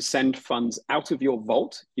for you to send funds out of your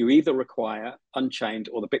vault, you either require Unchained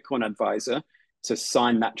or the Bitcoin advisor to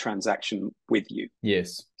sign that transaction with you.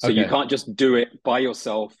 Yes. So you can't just do it by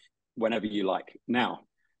yourself whenever you like. Now,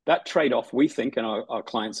 that trade-off, we think, and our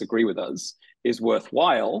clients agree with us, is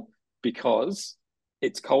worthwhile because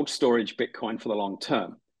it's cold storage Bitcoin for the long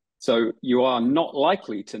term. So you are not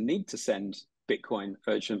likely to need to send Bitcoin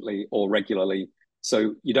urgently or regularly.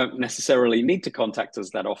 So you don't necessarily need to contact us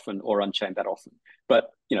that often or Unchained that often. But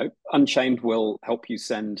Unchained will help you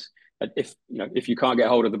send. If you can't get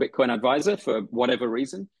hold of the Bitcoin advisor for whatever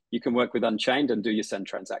reason, you can work with Unchained and do your send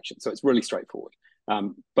transaction. So it's really straightforward.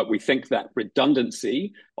 But we think that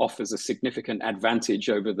redundancy offers a significant advantage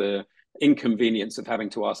over the inconvenience of having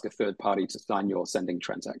to ask a third party to sign your sending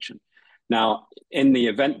transaction. Now, in the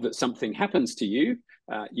event that something happens to you,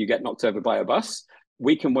 you get knocked over by a bus,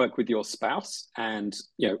 we can work with your spouse, and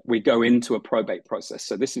we go into a probate process.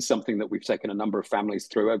 So this is something that we've taken a number of families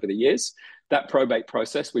through over the years. That probate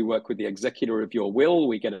process, we work with the executor of your will.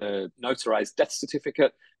 We get a notarized death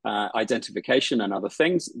certificate, identification, and other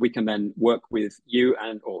things. We can then work with you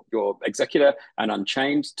or your executor and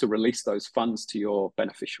Unchained to release those funds to your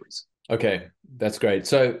beneficiaries. Okay, that's great.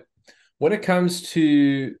 So when it comes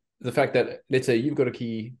to the fact that, let's say you've got a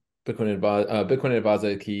key, Bitcoin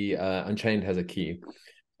advisor key, Unchained has a key,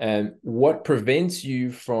 and what prevents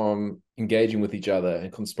you from engaging with each other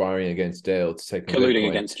and conspiring against Dale to take colluding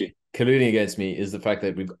against you? Colluding against me is the fact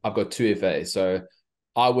that I've got 2FA. So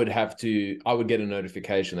I would get a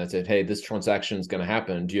notification that said, hey, this transaction is going to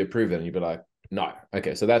happen. Do you approve it? And you'd be like, no.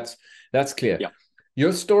 Okay, so that's clear. Yeah.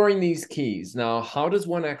 You're storing these keys. Now, how does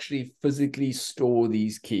one actually physically store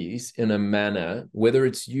these keys in a manner, whether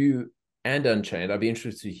it's you and Unchained? I'd be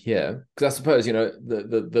interested to hear, because I suppose,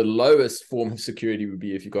 the lowest form of security would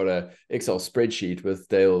be if you've got a Excel spreadsheet with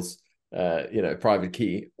Dale's, private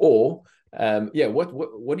key, or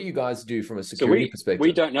what do you guys do from a security perspective?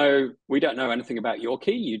 We don't know anything about your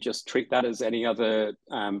key. You just treat that as any other,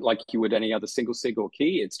 like you would any other single sig or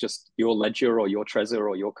key. It's just your ledger or your Trezor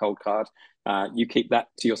or your cold card. You keep that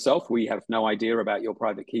to yourself. We have no idea about your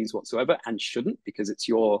private keys whatsoever, and shouldn't, because it's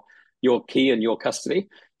your key and your custody.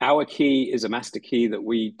 Our key is a master key that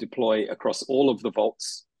we deploy across all of the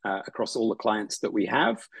vaults, across all the clients that we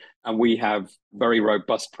have. And we have very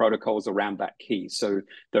robust protocols around that key. So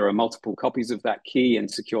there are multiple copies of that key in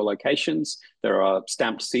secure locations. There are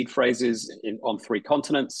stamped seed phrases on 3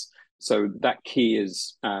 continents. So that key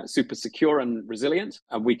is super secure and resilient.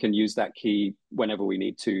 And we can use that key whenever we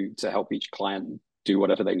need to help each client do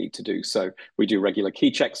whatever they need to do. So we do regular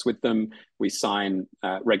key checks with them. We sign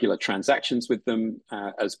regular transactions with them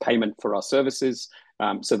as payment for our services.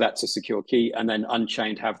 So that's a secure key. And then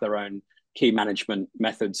Unchained have their own key management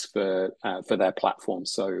methods for their platform.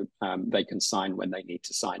 So they can sign when they need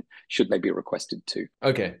to sign, should they be requested to.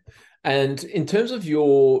 Okay. And in terms of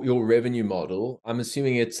your revenue model, I'm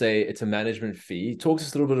assuming it's a management fee. Talk to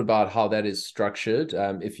us a little bit about how that is structured,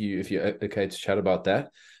 if you're okay to chat about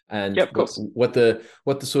that. And yeah, of course. What the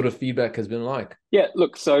sort of feedback has been like. Yeah,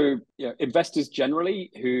 look, so investors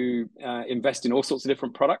generally who invest in all sorts of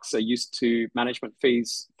different products are used to management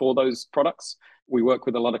fees for those products. We work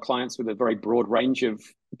with a lot of clients with a very broad range of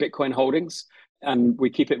Bitcoin holdings, and we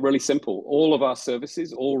keep it really simple. All of our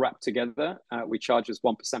services, all wrapped together, we charge as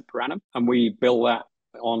 1% per annum, and we bill that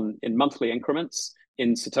in monthly increments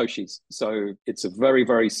in Satoshis. So it's a very,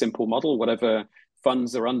 very simple model. Whatever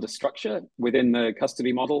funds are under structure within the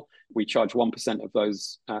custody model, we charge 1% of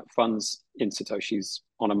those funds in Satoshis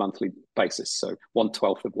on a monthly basis. So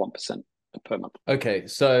 1/12 of 1% per month. Okay.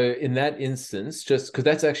 So in that instance, just because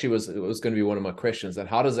that's actually was going to be one of my questions, that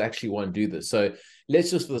how does actually one do this? So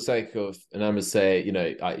let's just, for the sake of, and I'm going to say,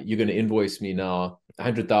 you're going to invoice me now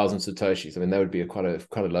 100,000 Satoshis. I mean, that would be quite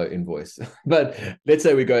a low invoice, but let's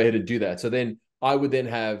say we go ahead and do that. So then I would then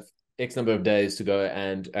have X number of days to go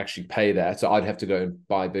and actually pay that. So I'd have to go and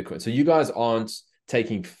buy Bitcoin. So you guys aren't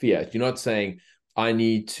taking fiat. You're not saying I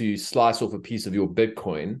need to slice off a piece of your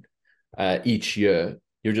Bitcoin each year.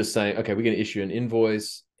 You're just saying, okay, we're going to issue an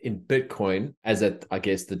invoice in Bitcoin as at, I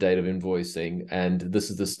guess, the date of invoicing, and this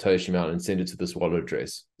is the Satoshi amount, and send it to this wallet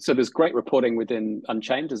address. So there's great reporting within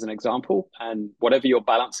Unchained as an example, and whatever your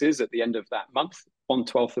balance is at the end of that month,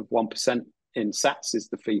 1/12 of 1% in sats is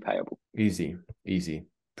the fee payable. Easy.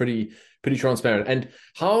 Pretty transparent. And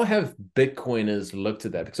how have Bitcoiners looked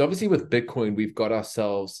at that? Because obviously with Bitcoin, we've got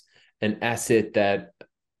ourselves an asset that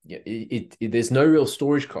there's no real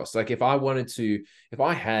storage cost. Like if I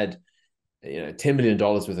had $10 million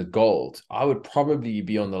worth of gold, I would probably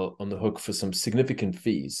be on the hook for some significant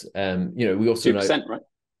fees. We also 2%, know, right?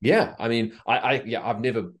 yeah. I mean, I've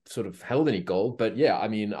never sort of held any gold, but yeah, I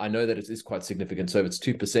mean, I know that it is quite significant. So if it's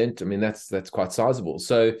 2%, I mean, that's quite sizable.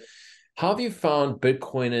 So how have you found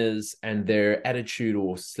Bitcoiners and their attitude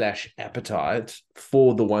or / appetite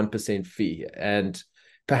for the 1% fee? And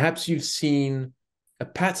perhaps you've seen a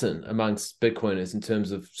pattern amongst Bitcoiners in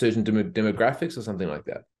terms of certain demographics or something like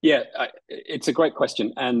that? Yeah, it's a great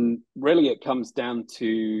question. And really it comes down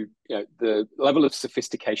to the level of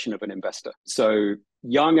sophistication of an investor. So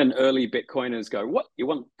young and early Bitcoiners go, what, you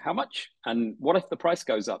want how much? And what if the price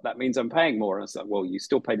goes up? That means I'm paying more. And it's like, well, you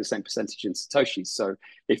still pay the same percentage in Satoshis. So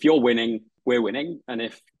if you're winning, we're winning. And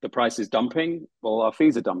if the price is dumping, well, our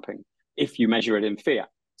fees are dumping if you measure it in fiat.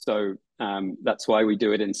 So that's why we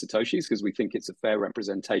do it in Satoshis, because we think it's a fair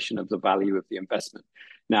representation of the value of the investment.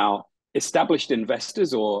 Now, established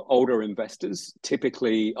investors or older investors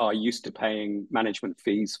typically are used to paying management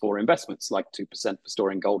fees for investments, like 2% for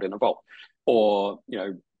storing gold in a vault, or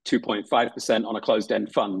 2.5% on a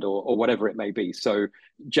closed-end fund, or whatever it may be. So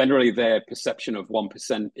generally, their perception of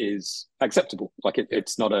 1% is acceptable. Like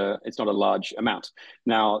it's not a large amount.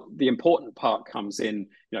 Now, the important part comes in.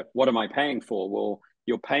 What am I paying for? Well,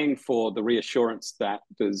 you're paying for the reassurance that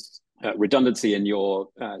there's redundancy in your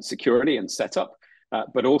security and setup,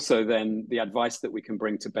 but also then the advice that we can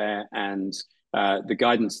bring to bear and the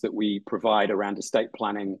guidance that we provide around estate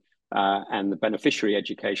planning and the beneficiary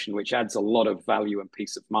education, which adds a lot of value and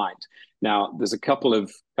peace of mind. Now, there's a couple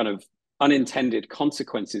of kind of unintended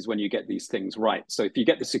consequences when you get these things right. So if you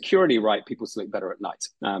get the security right, people sleep better at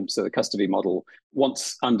night. So the custody model,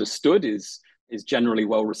 once understood, is generally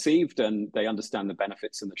well received, and they understand the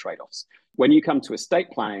benefits and the trade-offs. When you come to estate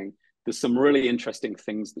planning, there's some really interesting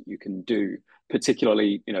things that you can do,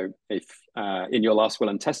 particularly, if in your last will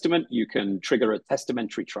and testament, you can trigger a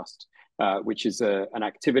testamentary trust, which is an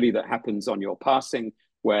activity that happens on your passing,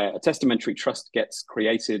 where a testamentary trust gets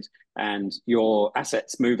created and your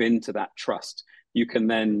assets move into that trust. You can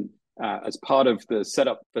then, as part of the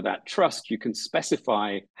setup for that trust, you can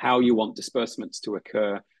specify how you want disbursements to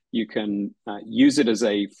occur. You can use it as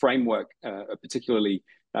a framework, a particularly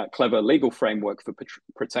clever legal framework for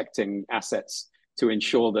protecting assets to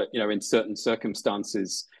ensure that, in certain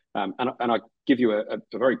circumstances, and I'll give you a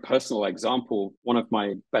very personal example. One of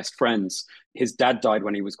my best friends, his dad died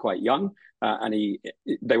when he was quite young, and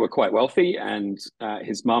they were quite wealthy, and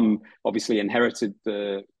his mum obviously inherited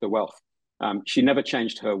the wealth. She never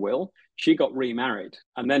changed her will. She got remarried,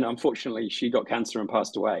 and then unfortunately she got cancer and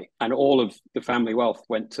passed away, and all of the family wealth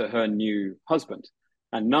went to her new husband,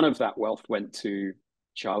 and none of that wealth went to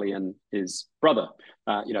Charlie and his brother.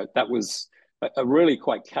 That was a really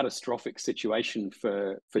quite catastrophic situation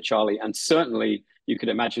for Charlie, and certainly you could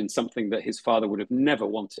imagine something that his father would have never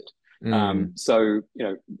wanted. So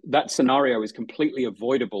that scenario is completely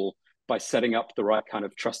avoidable by setting up the right kind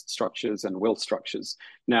of trust structures and will structures.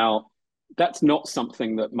 Now, that's not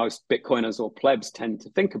something that most Bitcoiners or plebs tend to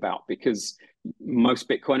think about, because most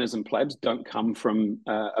Bitcoiners and plebs don't come from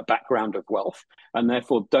a background of wealth, and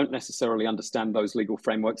therefore don't necessarily understand those legal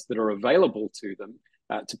frameworks that are available to them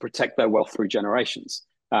to protect their wealth through generations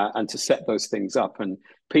and to set those things up. And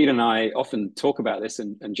Pete and I often talk about this,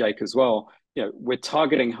 and Jake as well. We're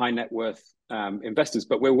targeting high net worth investors,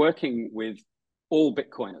 but we're working with all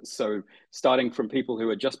Bitcoiners. So starting from people who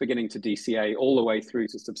are just beginning to DCA all the way through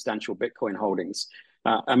to substantial Bitcoin holdings.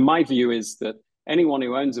 And my view is that anyone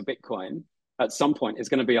who owns a Bitcoin at some point is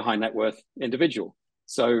going to be a high net worth individual.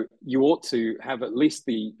 So you ought to have at least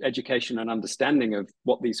the education and understanding of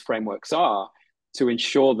what these frameworks are to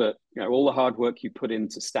ensure that all the hard work you put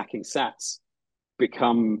into stacking sats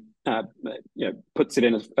puts it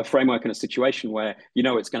in a framework and a situation where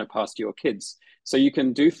it's going to pass to your kids. So you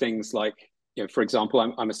can do things like, for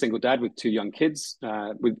example, I'm a single dad with 2 young kids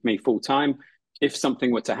with me full time. If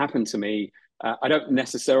something were to happen to me, I don't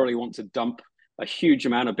necessarily want to dump a huge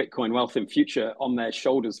amount of Bitcoin wealth in future on their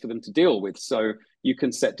shoulders for them to deal with. So you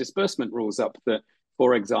can set disbursement rules up that,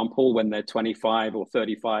 for example, when they're 25 or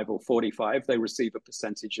 35 or 45, they receive a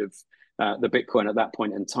percentage of the Bitcoin at that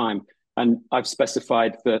point in time. And I've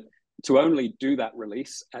specified that to only do that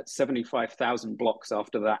release at 75,000 blocks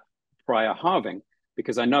after that prior halving,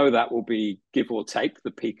 because I know that will be, give or take,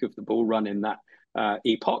 the peak of the bull run in that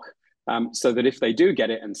epoch. So that if they do get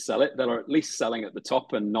it and sell it, they're at least selling at the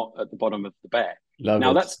top and not at the bottom of the bear.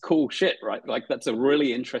 Now, that's cool shit, right? Like, that's a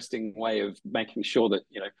really interesting way of making sure that,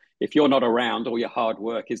 you know, if you're not around, all your hard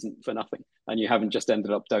work isn't for nothing, and you haven't just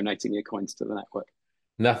ended up donating your coins to the network.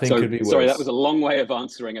 Nothing could be worse. Sorry, that was a long way of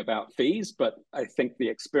answering about fees, but I think the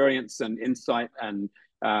experience and insight and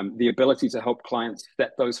the ability to help clients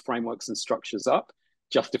set those frameworks and structures up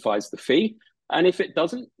justifies the fee. And if it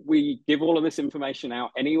doesn't, we give all of this information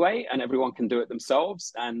out anyway, and everyone can do it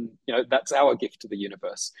themselves. And, you know, that's our gift to the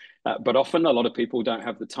universe. But often a lot of people don't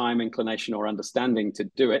have the time, inclination, or understanding to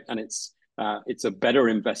do it. And it's a better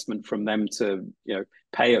investment from them to, you know,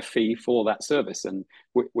 pay a fee for that service. And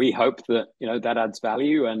we hope that, you know, that adds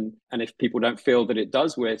value. And if people don't feel that it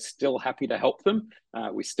does, we're still happy to help them.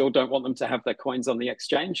 We still don't want them to have their coins on the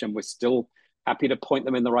exchange, and we're still happy to point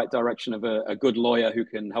them in the right direction of a good lawyer who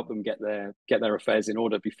can help them get their affairs in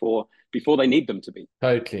order before they need them to be.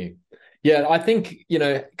 Totally. Yeah, I think, you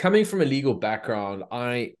know, coming from a legal background,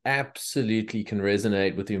 I absolutely can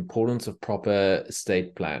resonate with the importance of proper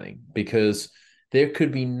estate planning, because there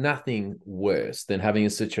could be nothing worse than having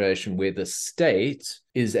a situation where the state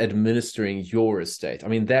is administering your estate. I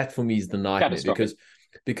mean, that for me is the nightmare,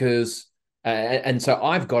 because and so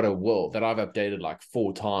I've got a will that I've updated like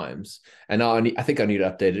 4 times, and now I think I need to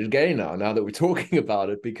update it again now that we're talking about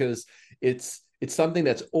it, because it's something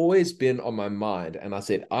that's always been on my mind. And I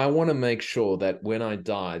said, I want to make sure that when I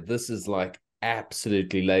die, this is like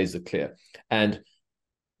absolutely laser clear. And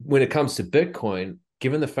when it comes to Bitcoin,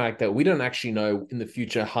 given the fact that we don't actually know in the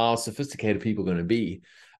future how sophisticated people are going to be,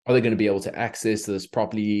 are they going to be able to access this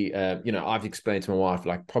properly? You know, I've explained to my wife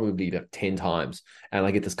like probably like 10 times, and I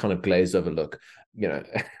get this kind of glazed over look. You know,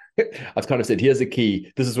 I've kind of said, here's the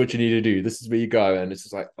key. This is what you need to do. This is where you go. And it's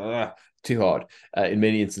just like, too hard in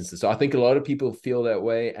many instances. So I think a lot of people feel that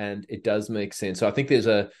way, and it does make sense. So I think there's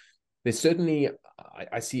certainly,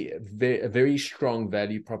 I see a very strong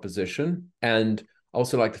value proposition. And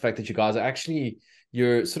also like the fact that you guys are actually,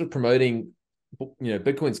 you're sort of promoting, you know,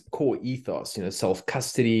 Bitcoin's core ethos, you know,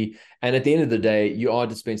 self-custody. And at the end of the day, you are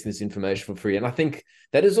dispensing this information for free. And I think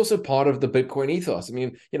that is also part of the Bitcoin ethos. I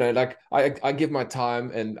mean, you know, like I give my time,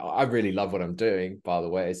 and I really love what I'm doing, by the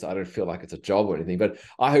way, so I don't feel like it's a job or anything, but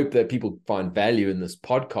I hope that people find value in this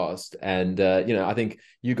podcast. And, you know, I think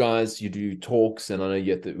you guys, you do talks, and I know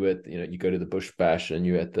you you go to the Bush Bash, and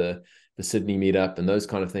you're at the Sydney meetup and those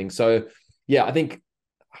kind of things. So yeah,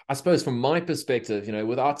 I suppose from my perspective, you know,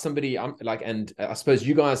 without somebody, I'm like, and I suppose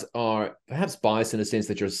you guys are perhaps biased in the sense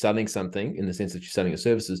that you're selling something, in the sense that you're selling your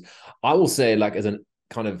services. I will say, like, as a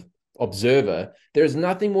kind of observer, there's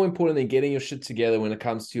nothing more important than getting your shit together when it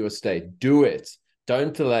comes to your estate. Do it.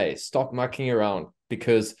 Don't delay. Stop mucking around,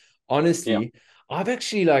 because honestly, I've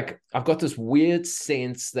actually I've got this weird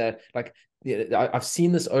sense that like, I've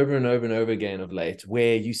seen this over and over and over again of late,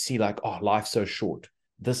 where you see like, oh, life's so short.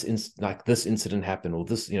 This incident happened, or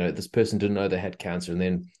this, you know, this person didn't know they had cancer, and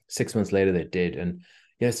then 6 months later they're dead. And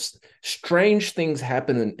yes, strange things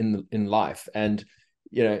happen in life. And,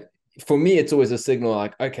 you know, for me, it's always a signal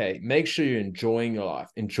like, okay, make sure you're enjoying your life,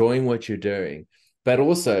 enjoying what you're doing. But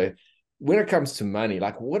also, when it comes to money,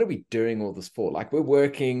 like, what are we doing all this for? Like, we're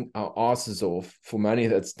working our asses off for money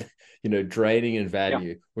that's, you know, draining in value.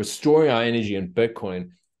 Yeah. We're storing our energy in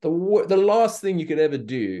Bitcoin. The last thing you could ever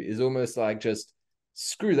do is almost like just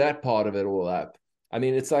screw that part of it all up. I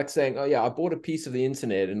mean, it's like saying, oh yeah, I bought a piece of the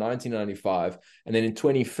internet in 1995, and then in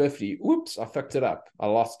 2050, oops, I fucked it up. I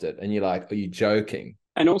lost it. And you're like, are you joking?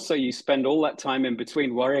 And also you spend all that time in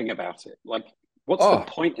between worrying about it. Like, what's the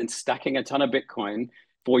point in stacking a ton of Bitcoin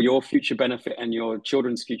for your future benefit and your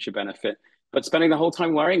children's future benefit, but spending the whole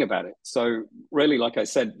time worrying about it? So really, like I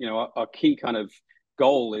said, you know, our key kind of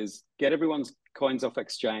goal is get everyone's coins off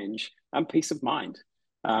exchange and peace of mind.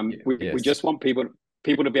 We just want people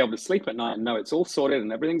to be able to sleep at night and know it's all sorted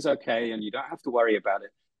and everything's okay, and you don't have to worry about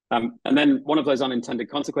it. And then one of those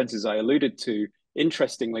unintended consequences I alluded to,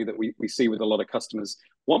 interestingly, that we see with a lot of customers,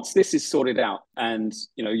 once this is sorted out, and,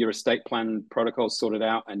 you know, your estate plan protocol is sorted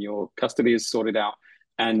out, and your custody is sorted out,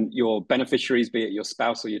 and your beneficiaries, be it your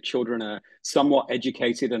spouse or your children, are somewhat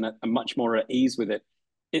educated and are much more at ease with it,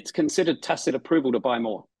 it's considered tacit approval to buy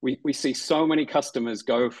more. We see so many customers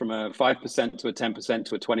go from a 5% to a 10%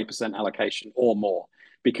 to a 20% allocation or more,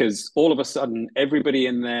 because all of a sudden everybody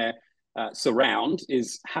in their surround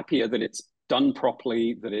is happier that it's done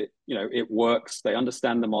properly, that it works, they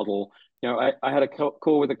understand the model. You know, I had a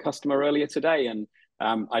call with a customer earlier today, and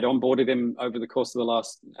I'd onboarded him over the course of the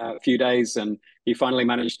last few days, and he finally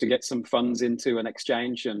managed to get some funds into an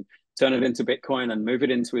exchange and turn it into Bitcoin and move it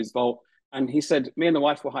into his vault. And he said, me and the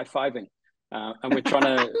wife were high-fiving, and we're trying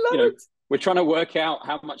to, we're trying to work out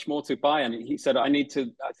how much more to buy. And he said, I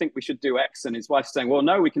think we should do X. And his wife's saying, well,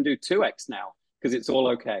 no, we can do 2X now because it's all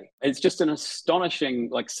okay. It's just an astonishing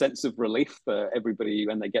sense of relief for everybody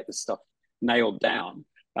when they get this stuff nailed down.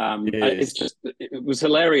 It's just, it was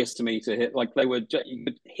hilarious to me to hear, you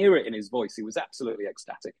could hear it in his voice. He was absolutely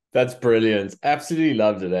ecstatic. That's brilliant. Absolutely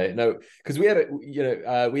loved it. Eh? No, because we had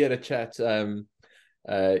a chat,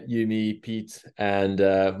 you, me, Pete, and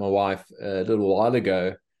my wife a little while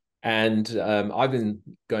ago. And I've been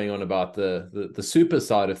going on about the super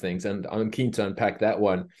side of things, and I'm keen to unpack that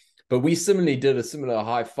one. But we similarly did a similar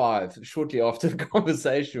high five shortly after the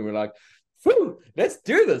conversation. We're like, "Whew, let's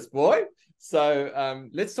do this, boy." So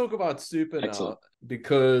let's talk about super now,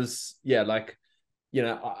 because I've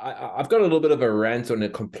got a little bit of a rant and a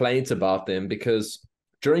complaint about them, because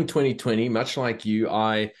during 2020, much like you,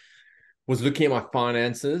 I was looking at my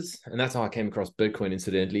finances, and that's how I came across Bitcoin,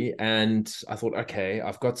 incidentally. And I thought, okay,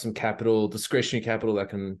 I've got some capital, discretionary capital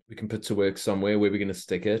that we can put to work somewhere. Where we're going to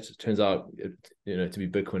stick it? It turns out, to be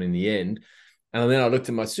Bitcoin in the end. And then I looked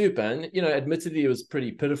at my super, and admittedly, it was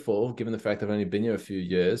pretty pitiful given the fact I've only been here a few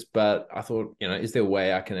years. But I thought, is there a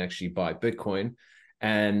way I can actually buy Bitcoin?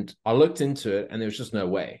 And I looked into it, and there was just no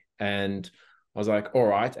way. And I was like, all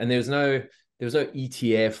right. And there was no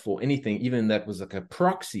ETF or anything, even that was like a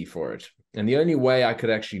proxy for it. And the only way I could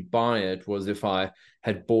actually buy it was if I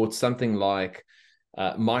had bought something like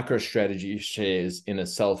MicroStrategy shares in a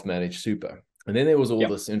self-managed super. And then there was all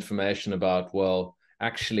this information about, well,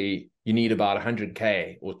 actually, you need about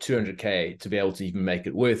 100K or 200K to be able to even make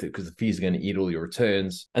it worth it, because the fees are going to eat all your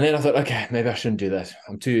returns. And then I thought, okay, maybe I shouldn't do that.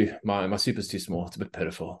 My super's too small. It's a bit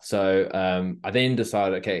pitiful. So I then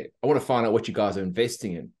decided, okay, I want to find out what you guys are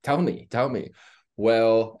investing in. Tell me.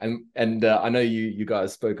 Well, and I know you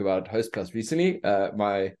guys spoke about Host Plus recently,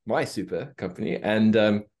 my super company, and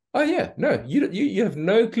you have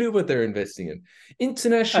no clue what they're investing in.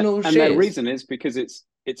 International shares. And their reason is because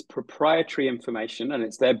it's proprietary information and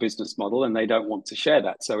it's their business model, and they don't want to share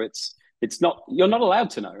that. So it's not, you're not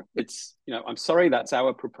allowed to know. It's, I'm sorry, that's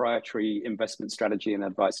our proprietary investment strategy and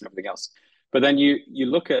advice and everything else. But then you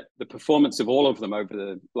look at the performance of all of them over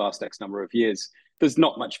the last X number of years. There's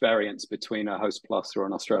not much variance between a Host Plus or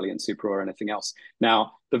an Australian super or anything else.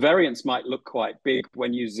 Now, the variance might look quite big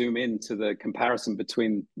when you zoom into the comparison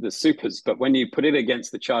between the supers, but when you put it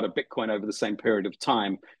against the chart of Bitcoin over the same period of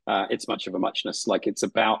time, it's much of a muchness. Like, it's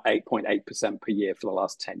about 8.8% per year for the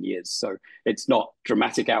last 10 years. So it's not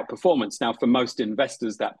dramatic outperformance. Now, for most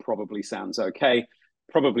investors, that probably sounds okay.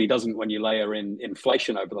 Probably doesn't when you layer in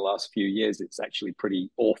inflation over the last few years. It's actually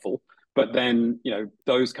pretty awful. But then,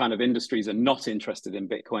 those kind of industries are not interested in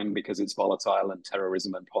Bitcoin because it's volatile, and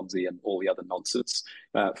terrorism and Ponzi and all the other nonsense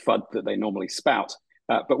FUD that they normally spout.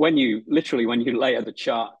 But when you layer the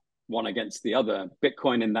chart one against the other,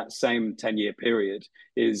 Bitcoin in that same 10-year period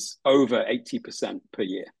is over 80% per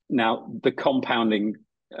year. Now, the compounding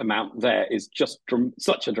amount there is just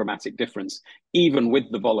such a dramatic difference, even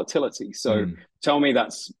with the volatility. So tell me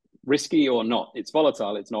that's risky or not. It's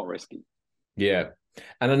volatile, it's not risky. Yeah.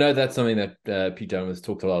 And I know that's something that Pete Dunn has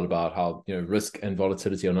talked a lot about, how risk and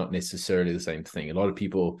volatility are not necessarily the same thing. A lot of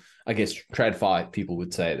people, I guess, TradFi people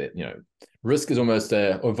would say that risk is almost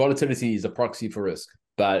or volatility is a proxy for risk.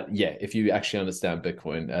 But yeah, if you actually understand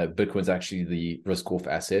Bitcoin, Bitcoin's actually the risk-off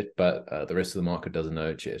asset, but the rest of the market doesn't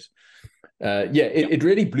know it yet. It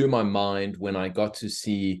really blew my mind when I got to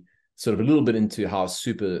see sort of a little bit into how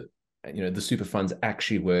the super funds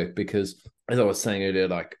actually work, because as I was saying earlier,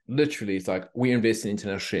 like literally it's like we invest in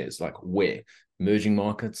international shares, like where? Emerging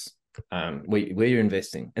markets, where you're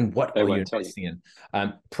investing and what are you investing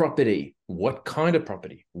in? Property, what kind of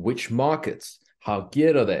property? Which markets? How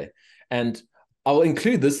geared are they? And I'll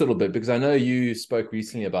include this a little bit because I know you spoke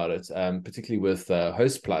recently about it, particularly with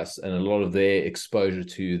Host Plus and a lot of their exposure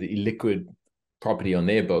to the illiquid property on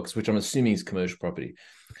their books, which I'm assuming is commercial property.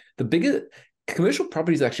 The bigger commercial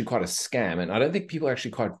property is actually quite a scam, and I don't think people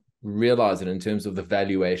actually quite realize it in terms of the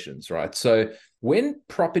valuations, right? So when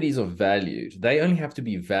properties are valued, they only have to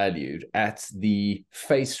be valued at the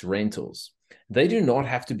face rentals. They do not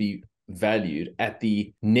have to be valued at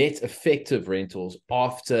the net effective rentals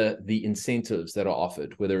after the incentives that are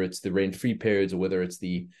offered, whether it's the rent-free periods or whether it's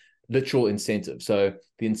the literal incentive. So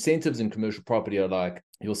the incentives in commercial property are like,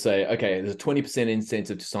 you'll say, okay, there's a 20%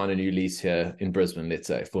 incentive to sign a new lease here in Brisbane, let's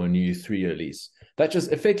say, for a new 3-year lease. that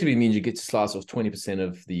just effectively means you get to slice off 20%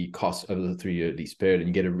 of the cost over the 3-year lease period, and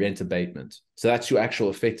you get a rent abatement. So that's your actual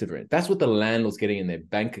effective rent. That's what the landlord's getting in their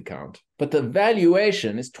bank account. But the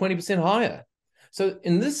valuation is 20% higher. So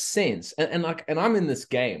in this sense, and I'm in this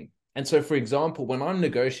game. And so, for example, when I'm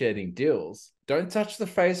negotiating deals, don't touch the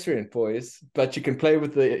face rent, boys, but you can play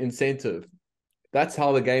with the incentive. That's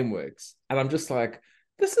how the game works. And I'm just like,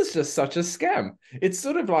 this is just such a scam. It's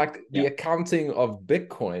sort of like the accounting of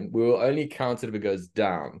Bitcoin. We will only count it if it goes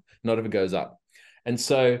down, not if it goes up. And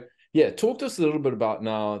so, yeah, talk to us a little bit about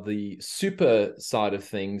now the super side of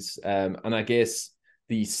things, and I guess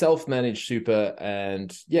the self-managed super,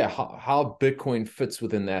 and how Bitcoin fits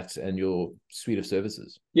within that and your suite of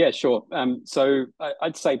services. Yeah, sure. So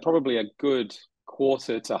I'd say probably a good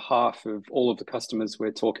quarter to half of all of the customers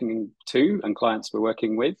we're talking to and clients we're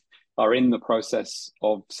working with are in the process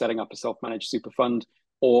of setting up a self-managed super fund,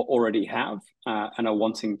 or already have, and are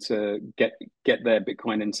wanting to get their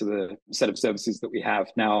Bitcoin into the set of services that we have.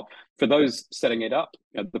 Now, for those setting it up,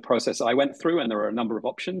 the process I went through, and there are a number of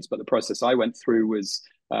options, but the process I went through was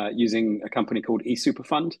using a company called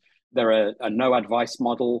eSuperFund. They're a no advice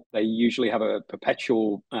model. They usually have a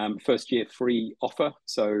perpetual first year free offer,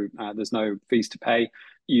 so there's no fees to pay.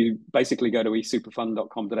 You basically go to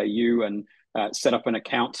esuperfund.com.au and set up an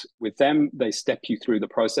account with them. They step you through the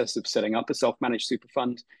process of setting up a self-managed super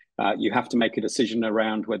fund. You have to make a decision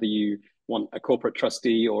around whether you want a corporate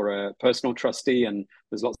trustee or a personal trustee, and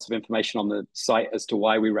there's lots of information on the site as to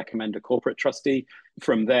why we recommend a corporate trustee.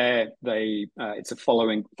 From there, it's a follow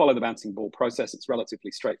the bouncing ball process. It's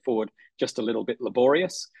relatively straightforward, just a little bit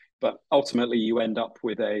laborious, but ultimately you end up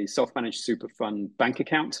with a self-managed super fund bank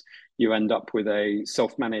account. You end up with a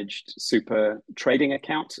self-managed super trading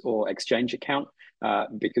account or exchange account,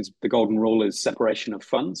 because the golden rule is separation of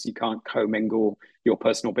funds. You can't commingle your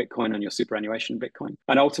personal Bitcoin and your superannuation Bitcoin.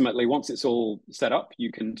 And ultimately, once it's all set up,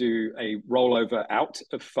 you can do a rollover out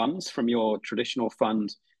of funds from your traditional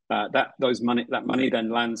fund. That money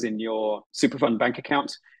then lands in your super fund bank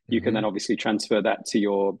account. You can then obviously transfer that to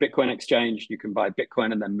your Bitcoin exchange. You can buy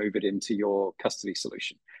Bitcoin and then move it into your custody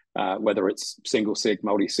solution, whether it's single sig,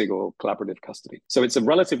 multi-sig, or collaborative custody. So it's a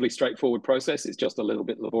relatively straightforward process. It's just a little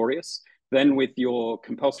bit laborious. Then with your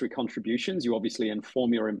compulsory contributions, you obviously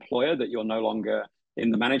inform your employer that you're no longer in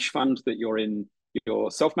the managed fund, that you're in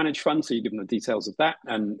your self-managed fund. So you give them the details of that.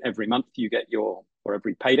 And every month you get or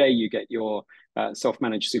every payday, you get your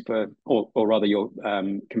self-managed super, or rather your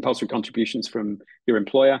compulsory contributions from your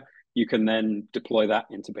employer. You can then deploy that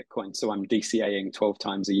into Bitcoin. So I'm DCAing 12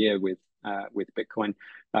 times a year with Bitcoin.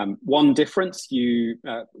 One difference, in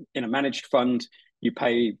a managed fund, you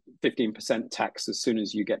pay 15% tax as soon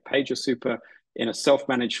as you get paid your super. In a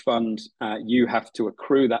self-managed fund, you have to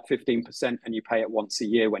accrue that 15%, and you pay it once a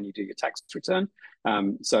year when you do your tax return.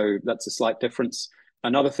 So that's a slight difference.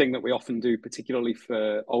 Another thing that we often do, particularly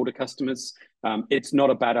for older customers, it's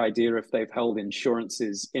not a bad idea if they've held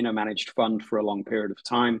insurances in a managed fund for a long period of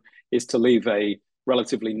time, is to leave a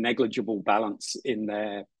relatively negligible balance in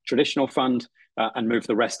their traditional fund and move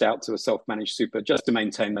the rest out to a self-managed super, just to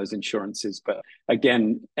maintain those insurances. But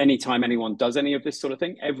again, anytime anyone does any of this sort of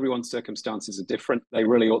thing, everyone's circumstances are different. They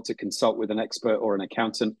really ought to consult with an expert or an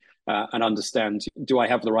accountant and understand, do I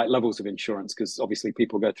have the right levels of insurance? Because obviously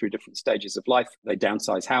people go through different stages of life. They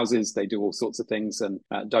downsize houses, they do all sorts of things, and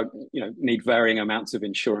don't need varying amounts of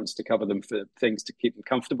insurance to cover them for things to keep them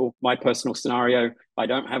comfortable. My personal scenario, I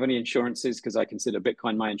don't have any insurances because I consider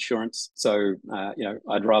Bitcoin my insurance. So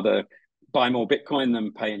I'd rather buy more Bitcoin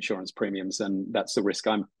than pay insurance premiums, and that's the risk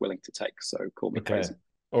I'm willing to take. So call me crazy.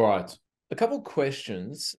 All right. A couple of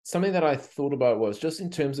questions. Something that I thought about was just in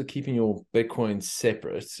terms of keeping your Bitcoin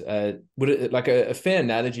separate. Would it, like a fair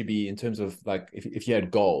analogy be in terms of like if you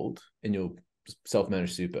had gold in your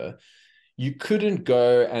self-managed super, you couldn't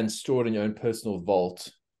go and store it in your own personal vault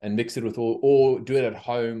and mix it with or do it at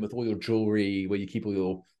home with all your jewelry where you keep all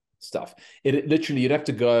your stuff. It literally, you'd have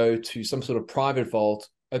to go to some sort of private vault,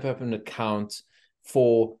 open up an account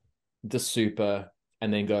for the super,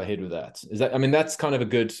 and then go ahead with that. That's kind of a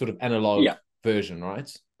good sort of analog version,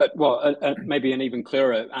 right? Maybe an even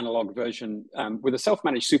clearer analog version. With a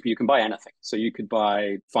self-managed super, you can buy anything. So you could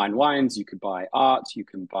buy fine wines, you could buy art, you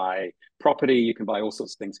can buy property, you can buy all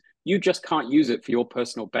sorts of things. You just can't use it for your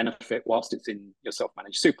personal benefit whilst it's in your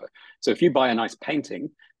self-managed super. So if you buy a nice painting,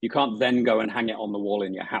 you can't then go and hang it on the wall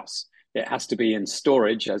in your house. It has to be in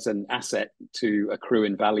storage as an asset to accrue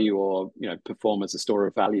in value or perform as a store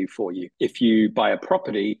of value for you. If you buy a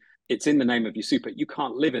property, it's in the name of your super. You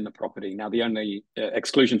can't live in the property. Now, the only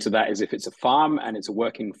exclusion to that is if it's a farm and it's a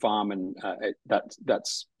working farm, and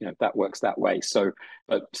that works that way. So,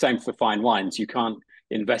 but same for fine wines. You can't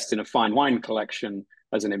invest in a fine wine collection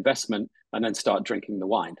as an investment and then start drinking the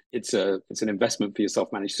wine. It's an investment for your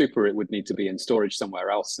self-managed super. It would need to be in storage somewhere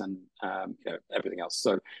else, and everything else.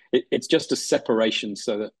 So it's just a separation,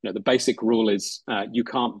 so that the basic rule is you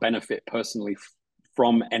can't benefit personally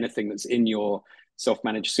from anything that's in your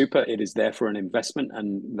self-managed super. It is there for an investment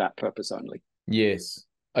and that purpose only. Yes.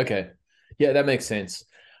 Okay. Yeah, that makes sense.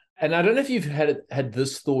 And I don't know if you've had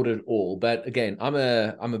this thought at all, but again, I'm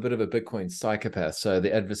a bit of a Bitcoin psychopath, so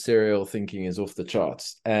the adversarial thinking is off the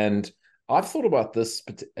charts. And I've thought about this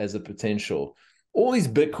as a potential. All these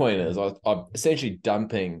Bitcoiners are essentially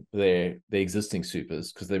dumping their existing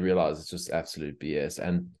supers because they realize it's just absolute BS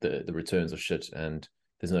and the returns are shit and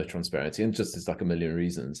there's no transparency, and just there's like a million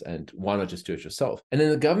reasons, and why not just do it yourself? And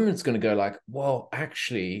then the government's going to go like, well,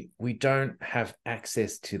 actually, we don't have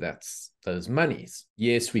access to those monies.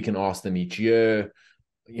 Yes, we can ask them each year,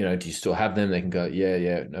 do you still have them? They can go,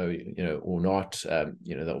 yeah, no, or not.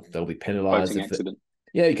 They'll be penalized. Voting accident.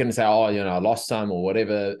 You can say, oh, I lost some or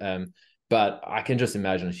whatever. But I can just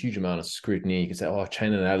imagine a huge amount of scrutiny. You can say, oh,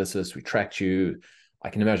 chain analysis, we tracked you. I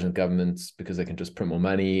can imagine the governments, because they can just print more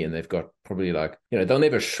money and they've got probably they'll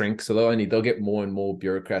never shrink. So they'll get more and more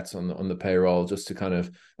bureaucrats on the payroll just to kind of,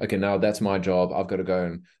 okay, now that's my job. I've got to go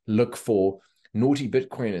and look for naughty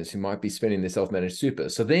Bitcoiners who might be spending their self-managed super.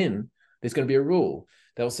 So then there's going to be a rule.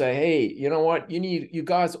 They'll say, hey, you know what? You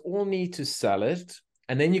guys all need to sell it.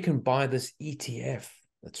 And then you can buy this ETF.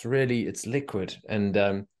 It's liquid. And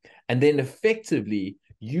then effectively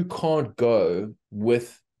you can't go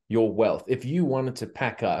with your wealth. If you wanted to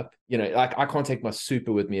pack up, like I can't take my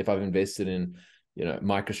super with me if I've invested in,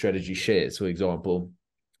 MicroStrategy shares, for example.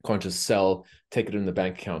 Can't just sell, take it in the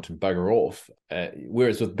bank account and bugger off.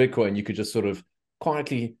 Whereas with Bitcoin, you could just sort of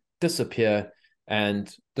quietly disappear,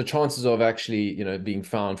 and the chances of actually, being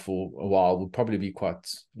found for a while would probably be quite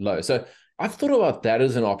low. So I've thought about that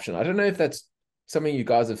as an option. I don't know if that's something you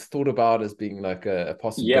guys have thought about as being like a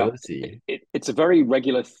possibility. Yeah, it's a very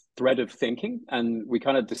regular thread of thinking, and we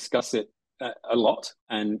kind of discuss it a lot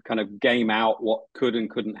and kind of game out what could and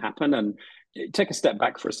couldn't happen. And take a step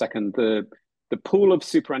back for a second. The pool of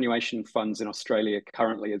superannuation funds in Australia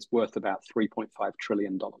currently is worth about $3.5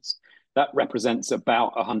 trillion. That represents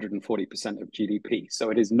about 140% of GDP. So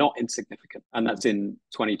it is not insignificant. And that's in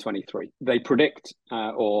 2023. They predict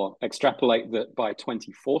or extrapolate that by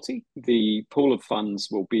 2040, the pool of funds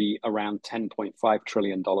will be around $10.5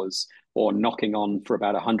 trillion, or knocking on for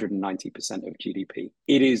about 190% of GDP.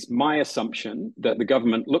 It is my assumption that the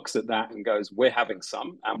government looks at that and goes, we're having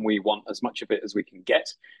some, and we want as much of it as we can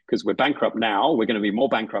get, because we're bankrupt now. We're going to be more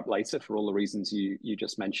bankrupt later for all the reasons you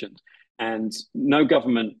just mentioned. And no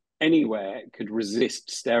government anywhere could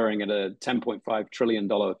resist staring at a $10.5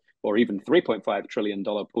 trillion or even $3.5 trillion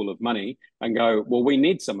pool of money and go, well, we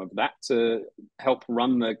need some of that to help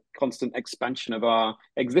run the constant expansion of our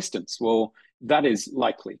existence. Well, that is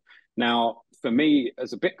likely. Now, for me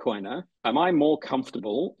as a Bitcoiner, am I more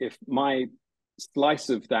comfortable if my small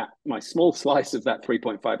slice of that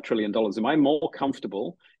 $3.5 trillion, am I more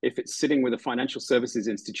comfortable if it's sitting with a financial services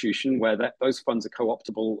institution where those funds are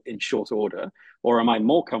co-optable in short order? Or am I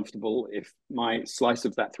more comfortable if my slice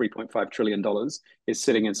of that $3.5 trillion is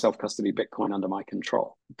sitting in self-custody Bitcoin under my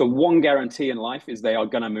control? The one guarantee in life is they are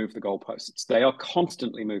going to move the goalposts. They are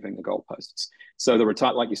constantly moving the goalposts. So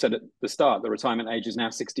like you said at the start, the retirement age is now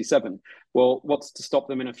 67. Well, what's to stop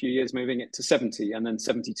them in a few years moving it to 70 and then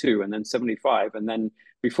 72 and then 75? And then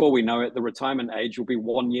before we know it, the retirement age will be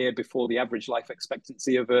 1 year before the average life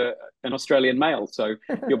expectancy of an Australian male. So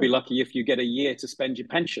you'll be lucky if you get a year to spend your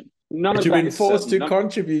pension. None of that is certain. You've been forced to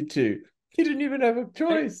contribute to. You didn't even have a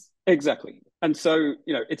choice. Exactly. And so,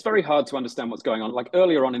 it's very hard to understand what's going on. Like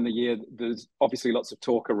earlier on in the year, there's obviously lots of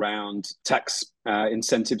talk around tax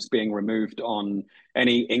incentives being removed on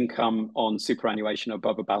any income on superannuation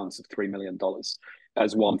above a balance of $3 million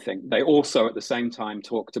as one thing. They also, at the same time,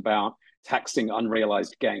 talked about taxing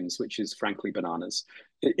unrealized gains, which is frankly bananas.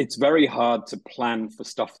 It's very hard to plan for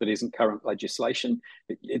stuff that isn't current legislation.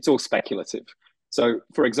 It's all speculative. So,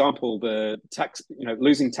 for example, the tax,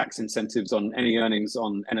 losing tax incentives on any earnings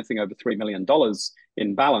on anything over $3 million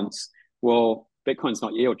in balance, well, Bitcoin's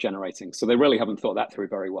not yield generating. So they really haven't thought that through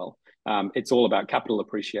very well. It's all about capital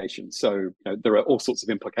appreciation. So there are all sorts of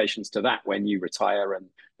implications to that when you retire, and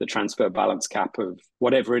the transfer balance cap of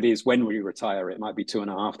whatever it is when we retire. It might be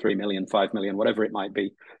 2.5, 3 million, 5 million, whatever it might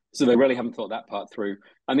be. So they really haven't thought that part through.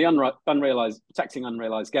 And the taxing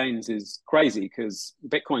unrealized gains is crazy because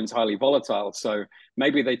Bitcoin's highly volatile. So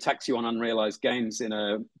maybe they tax you on unrealized gains in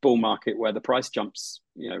a bull market where the price jumps,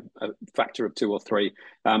 a factor of 2 or 3.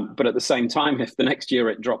 But at the same time, if the next year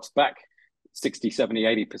it drops back 60, 70,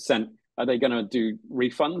 80%, Are they going to do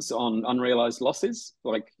refunds on unrealized losses?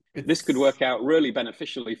 Like this could It's work out really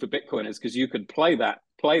beneficially for Bitcoiners because you could play that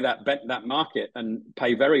market and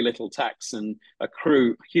pay very little tax and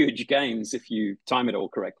accrue huge gains if you time it all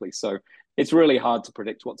correctly. So it's really hard to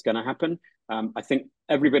predict what's going to happen. I think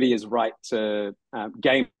everybody is right to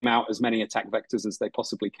game out as many attack vectors as they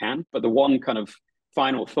possibly can. But the one kind of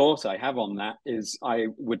final thought I have on that is I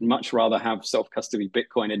would much rather have self-custody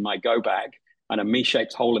Bitcoin in my go bag and a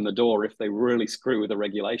me-shaped hole in the door if they really screw with the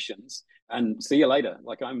regulations, and see you later.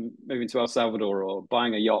 Like I'm moving to El Salvador or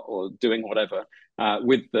buying a yacht or doing whatever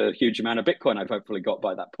with the huge amount of Bitcoin I've hopefully got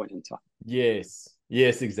by that point in time.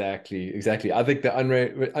 yes, exactly. I think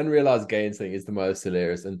the unrealized gains thing is the most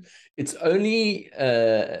hilarious, and it's only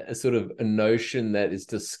a sort of a notion that is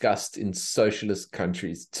discussed in socialist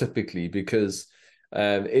countries typically because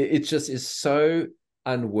it just is so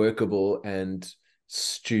unworkable and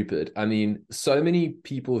stupid. I mean, so many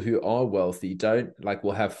people who are wealthy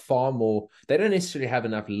will have far more. They don't necessarily have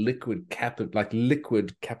enough liquid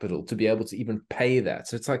capital to be able to even pay that.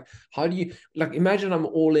 So it's like, how do you imagine I'm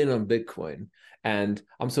all in on Bitcoin and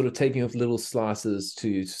I'm sort of taking off little slices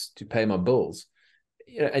to pay my bills.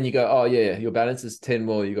 And you go, oh yeah, your balance is 10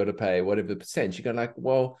 more, you got to pay whatever percent. You go like,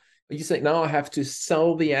 well, you say now I have to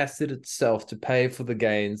sell the asset itself to pay for the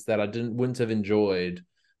gains that I wouldn't have enjoyed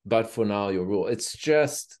but for now your rule. It's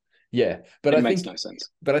just, yeah. But it makes no sense.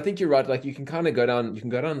 But I think you're right. Like you can go down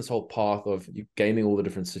this whole path of you gaming all the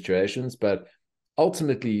different situations, but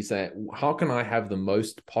ultimately you say, how can I have the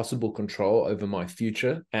most possible control over my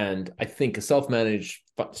future? And I think a self-managed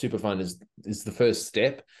super fund is the first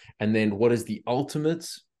step. And then what is the ultimate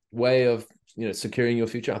way of securing your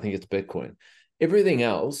future? I think it's Bitcoin. Everything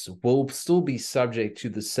else will still be subject to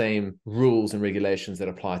the same rules and regulations that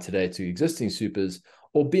apply today to existing supers,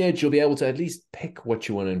 albeit you'll be able to at least pick what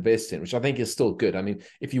you want to invest in, which I think is still good. I mean,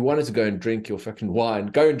 if you wanted to go and drink your fucking wine,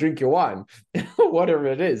 go and drink your wine, whatever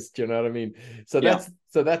it is. Do you know what I mean? So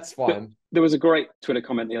that's fine. There was a great Twitter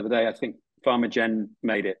comment the other day. I think Farmer Jen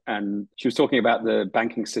made it, and she was talking about the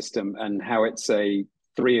banking system and how it's a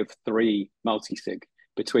 3 of 3 multi-sig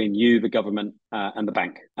between you, the government, and the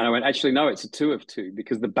bank. And I went, actually, no, it's a 2 of 2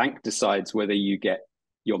 because the bank decides whether you get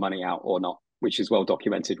your money out or not, which is well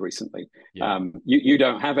documented recently. Yeah. You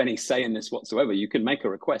don't have any say in this whatsoever. You can make a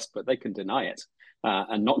request, but they can deny it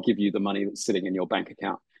and not give you the money that's sitting in your bank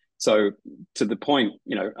account. So to the point,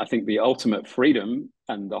 I think the ultimate freedom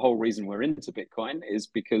and the whole reason we're into Bitcoin is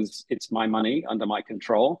because it's my money under my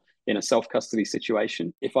control in a self-custody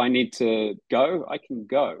situation. If I need to go, I can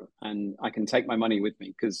go and I can take my money with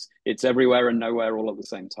me because it's everywhere and nowhere all at the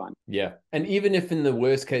same time. Yeah. And even if in the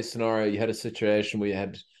worst case scenario, you had a situation where you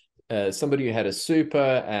had somebody who had a super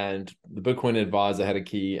and the Bitcoin advisor had a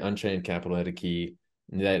key, Unchained Capital had a key,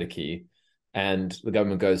 and they had a key. And the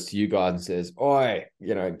government goes to you guys and says, oi,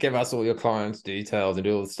 give us all your clients' details and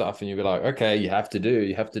do all this stuff. And you'll be like, okay, you have to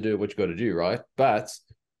do what you got to do, right? But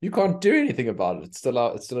you can't do anything about it. It's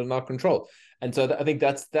still in our control. And so I think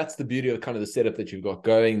that's the beauty of kind of the setup that you've got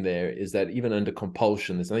going there is that even under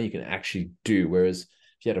compulsion, there's nothing you can actually do. Whereas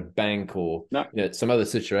if you had a bank or some other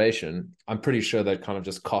situation, I'm pretty sure they'd kind of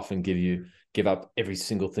just cough and give up every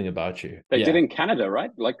single thing about you. They did in Canada, right?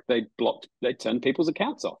 Like they turned people's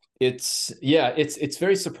accounts off. It's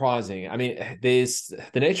very surprising. I mean, the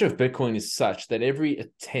nature of Bitcoin is such that every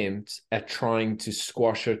attempt at trying to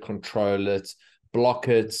squash it, control it, block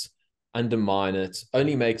it, undermine it,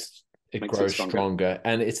 only makes it grow stronger.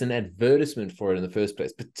 And it's an advertisement for it in the first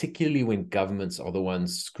place, particularly when governments are the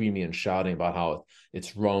ones screaming and shouting about how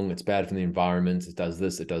it's wrong, it's bad for the environment, it does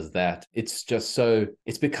this, it does that. It's just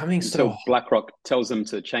it's becoming so... BlackRock tells them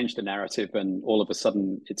to change the narrative and all of a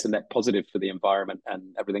sudden it's a net positive for the environment and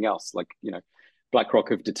everything else. Like, BlackRock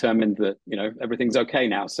have determined that, everything's okay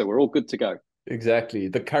now, so we're all good to go. Exactly.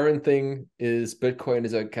 The current thing is Bitcoin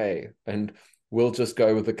is okay. And we'll just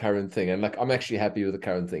go with the current thing. And I'm actually happy with the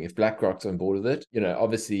current thing. If BlackRock's on board with it,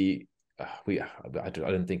 obviously I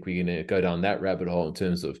don't think we're going to go down that rabbit hole in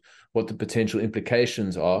terms of what the potential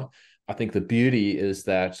implications are. I think the beauty is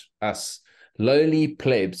that us lowly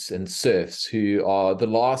plebs and serfs who are the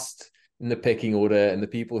last in the pecking order and the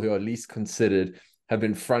people who are least considered have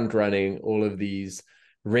been front running all of these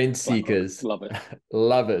rent seekers. Love it.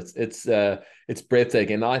 Love it. It's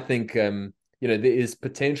breathtaking. And I think, there is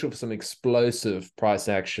potential for some explosive price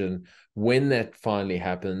action when that finally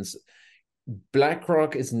happens.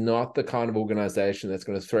 BlackRock is not the kind of organization that's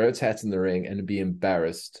going to throw its hat in the ring and be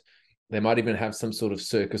embarrassed They might even have some sort of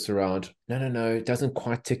circus around, no, it doesn't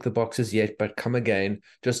quite tick the boxes yet, but come again,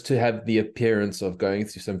 just to have the appearance of going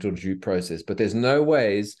through some sort of due process. But there's no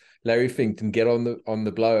ways Larry Fink can get on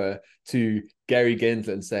the blower to Gary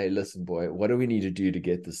Gensler and say, listen, boy, what do we need to do to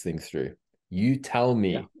get this thing through? You tell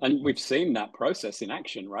me. Yeah. And we've seen that process in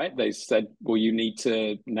action, right? They said, well, you need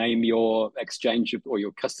to name your exchange or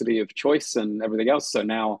your custody of choice and everything else. So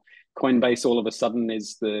now Coinbase all of a sudden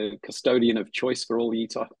is the custodian of choice for all the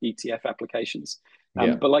ETF applications.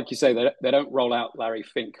 But like you say, they don't roll out Larry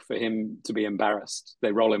Fink for him to be embarrassed.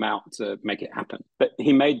 They roll him out to make it happen. But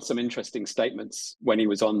he made some interesting statements when he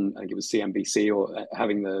was on, I think it was CNBC, or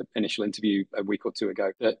having the initial interview a week or two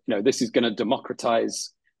ago, that this is going to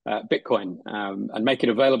democratize Bitcoin and make it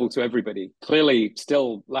available to everybody. Clearly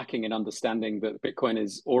still lacking in understanding that Bitcoin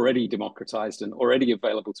is already democratized and already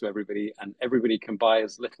available to everybody, and everybody can buy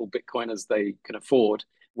as little Bitcoin as they can afford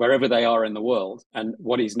wherever they are in the world. And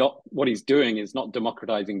what he's doing is not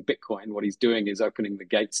democratizing Bitcoin. What he's doing is opening the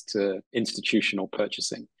gates to institutional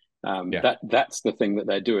purchasing. That's the thing that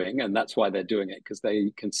they're doing, and that's why they're doing it, because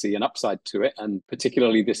they can see an upside to it. And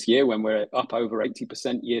particularly this year, when we're up over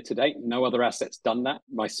 80% year to date, no other asset's done that.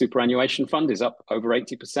 My superannuation fund is up over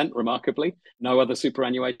 80%, remarkably. No other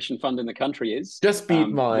superannuation fund in the country is. Just beat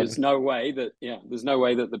mine. There's no way that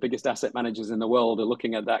the biggest asset managers in the world are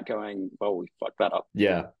looking at that going, well, we fucked that up.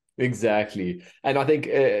 Yeah. Exactly. And I think,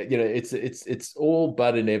 it's all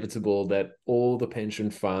but inevitable that all the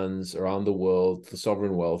pension funds around the world, the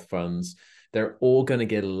sovereign wealth funds, they're all going to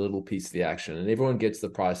get a little piece of the action, and everyone gets the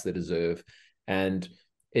price they deserve. And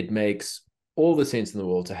it makes all the sense in the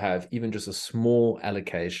world to have even just a small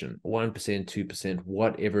allocation, 1%, 2%,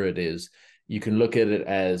 whatever it is. You can look at it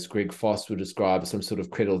as Greg Foss would describe, some sort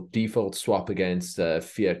of credit default swap against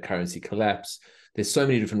fiat currency collapse. There's so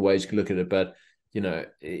many different ways you can look at it, but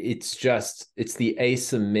it's the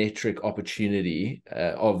asymmetric opportunity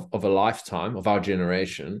of a lifetime of our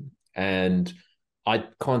generation. And I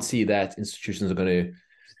can't see that institutions are going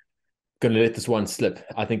to let this one slip.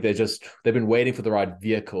 I think they've been waiting for the right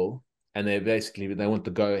vehicle, and they want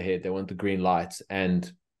the go ahead. They want the green light,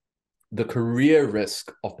 and the career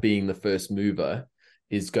risk of being the first mover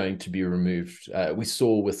is going to be removed. We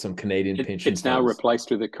saw with some Canadian pension It's now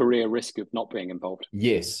replaced with the career risk of not being involved.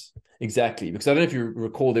 Yes, exactly. Because I don't know if you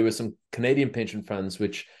recall, there were some Canadian pension funds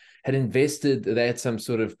which had invested, they had some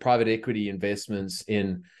sort of private equity investments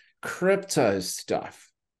in crypto stuff.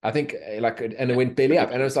 I think and it went belly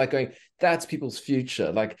up. And I was like going, that's people's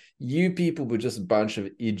future. Like, you people were just a bunch of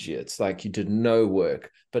idiots. Like, you did no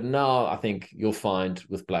work. But now I think you'll find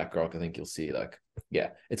with BlackRock, I think you'll see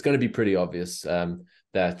it's going to be pretty obvious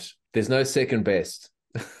that there's no second best.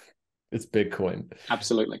 It's Bitcoin.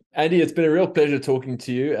 Absolutely. Andy, it's been a real pleasure talking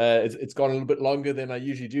to you. It's gone a little bit longer than I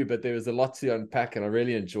usually do, but there was a lot to unpack, and I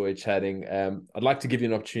really enjoyed chatting. I'd like to give you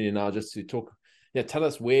an opportunity now just to talk. Tell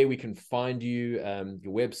us where we can find you,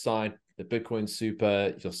 your website, the Bitcoin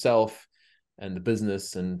Super, yourself, and the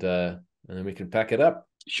business, and then we can pack it up.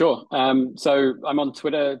 Sure. So I'm on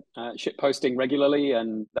Twitter, shit posting regularly,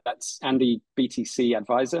 and that's Andy BTC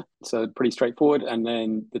Advisor. So pretty straightforward. And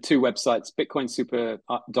then the two websites,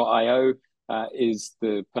 bitcoinsuper.io is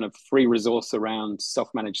the kind of free resource around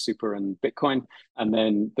self-managed super and Bitcoin. And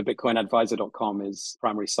then the bitcoinadvisor.com is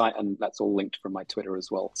primary site, and that's all linked from my Twitter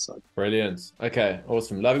as well. So brilliant. Okay,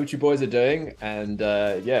 awesome. Love what you boys are doing. And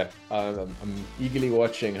I'm eagerly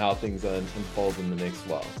watching how things unfold in the next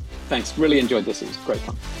while. Thanks. Really enjoyed this. It was great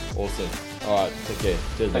fun. Awesome. All right. Take care.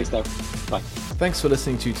 Cheers. Thanks, Dave. Bye. Thanks for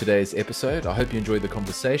listening to today's episode. I hope you enjoyed the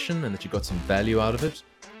conversation and that you got some value out of it.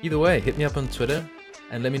 Either way, hit me up on Twitter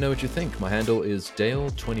and let me know what you think. My handle is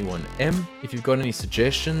Dale21M. If you've got any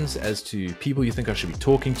suggestions as to people you think I should be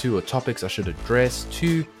talking to or topics I should address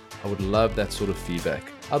too, I would love that sort of feedback.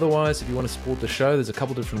 Otherwise, if you want to support the show, there's a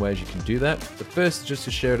couple different ways you can do that. The first is just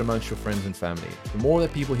to share it amongst your friends and family. The more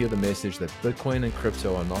that people hear the message that Bitcoin and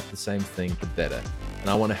crypto are not the same thing, the better. And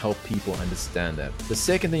I want to help people understand that. The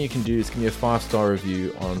second thing you can do is give me a 5-star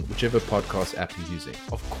review on whichever podcast app you're using.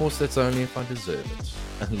 Of course, that's only if I deserve it.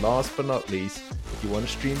 And last but not least, if you want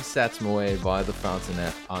to stream sats my way via the Fountain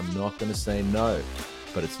app, I'm not going to say no,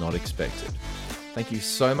 but it's not expected. Thank you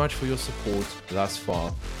so much for your support thus far.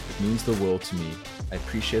 It means the world to me. I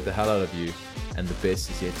appreciate the hell out of you, and the best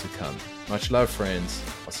is yet to come. Much love, friends.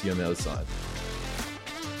 I'll see you on the other side.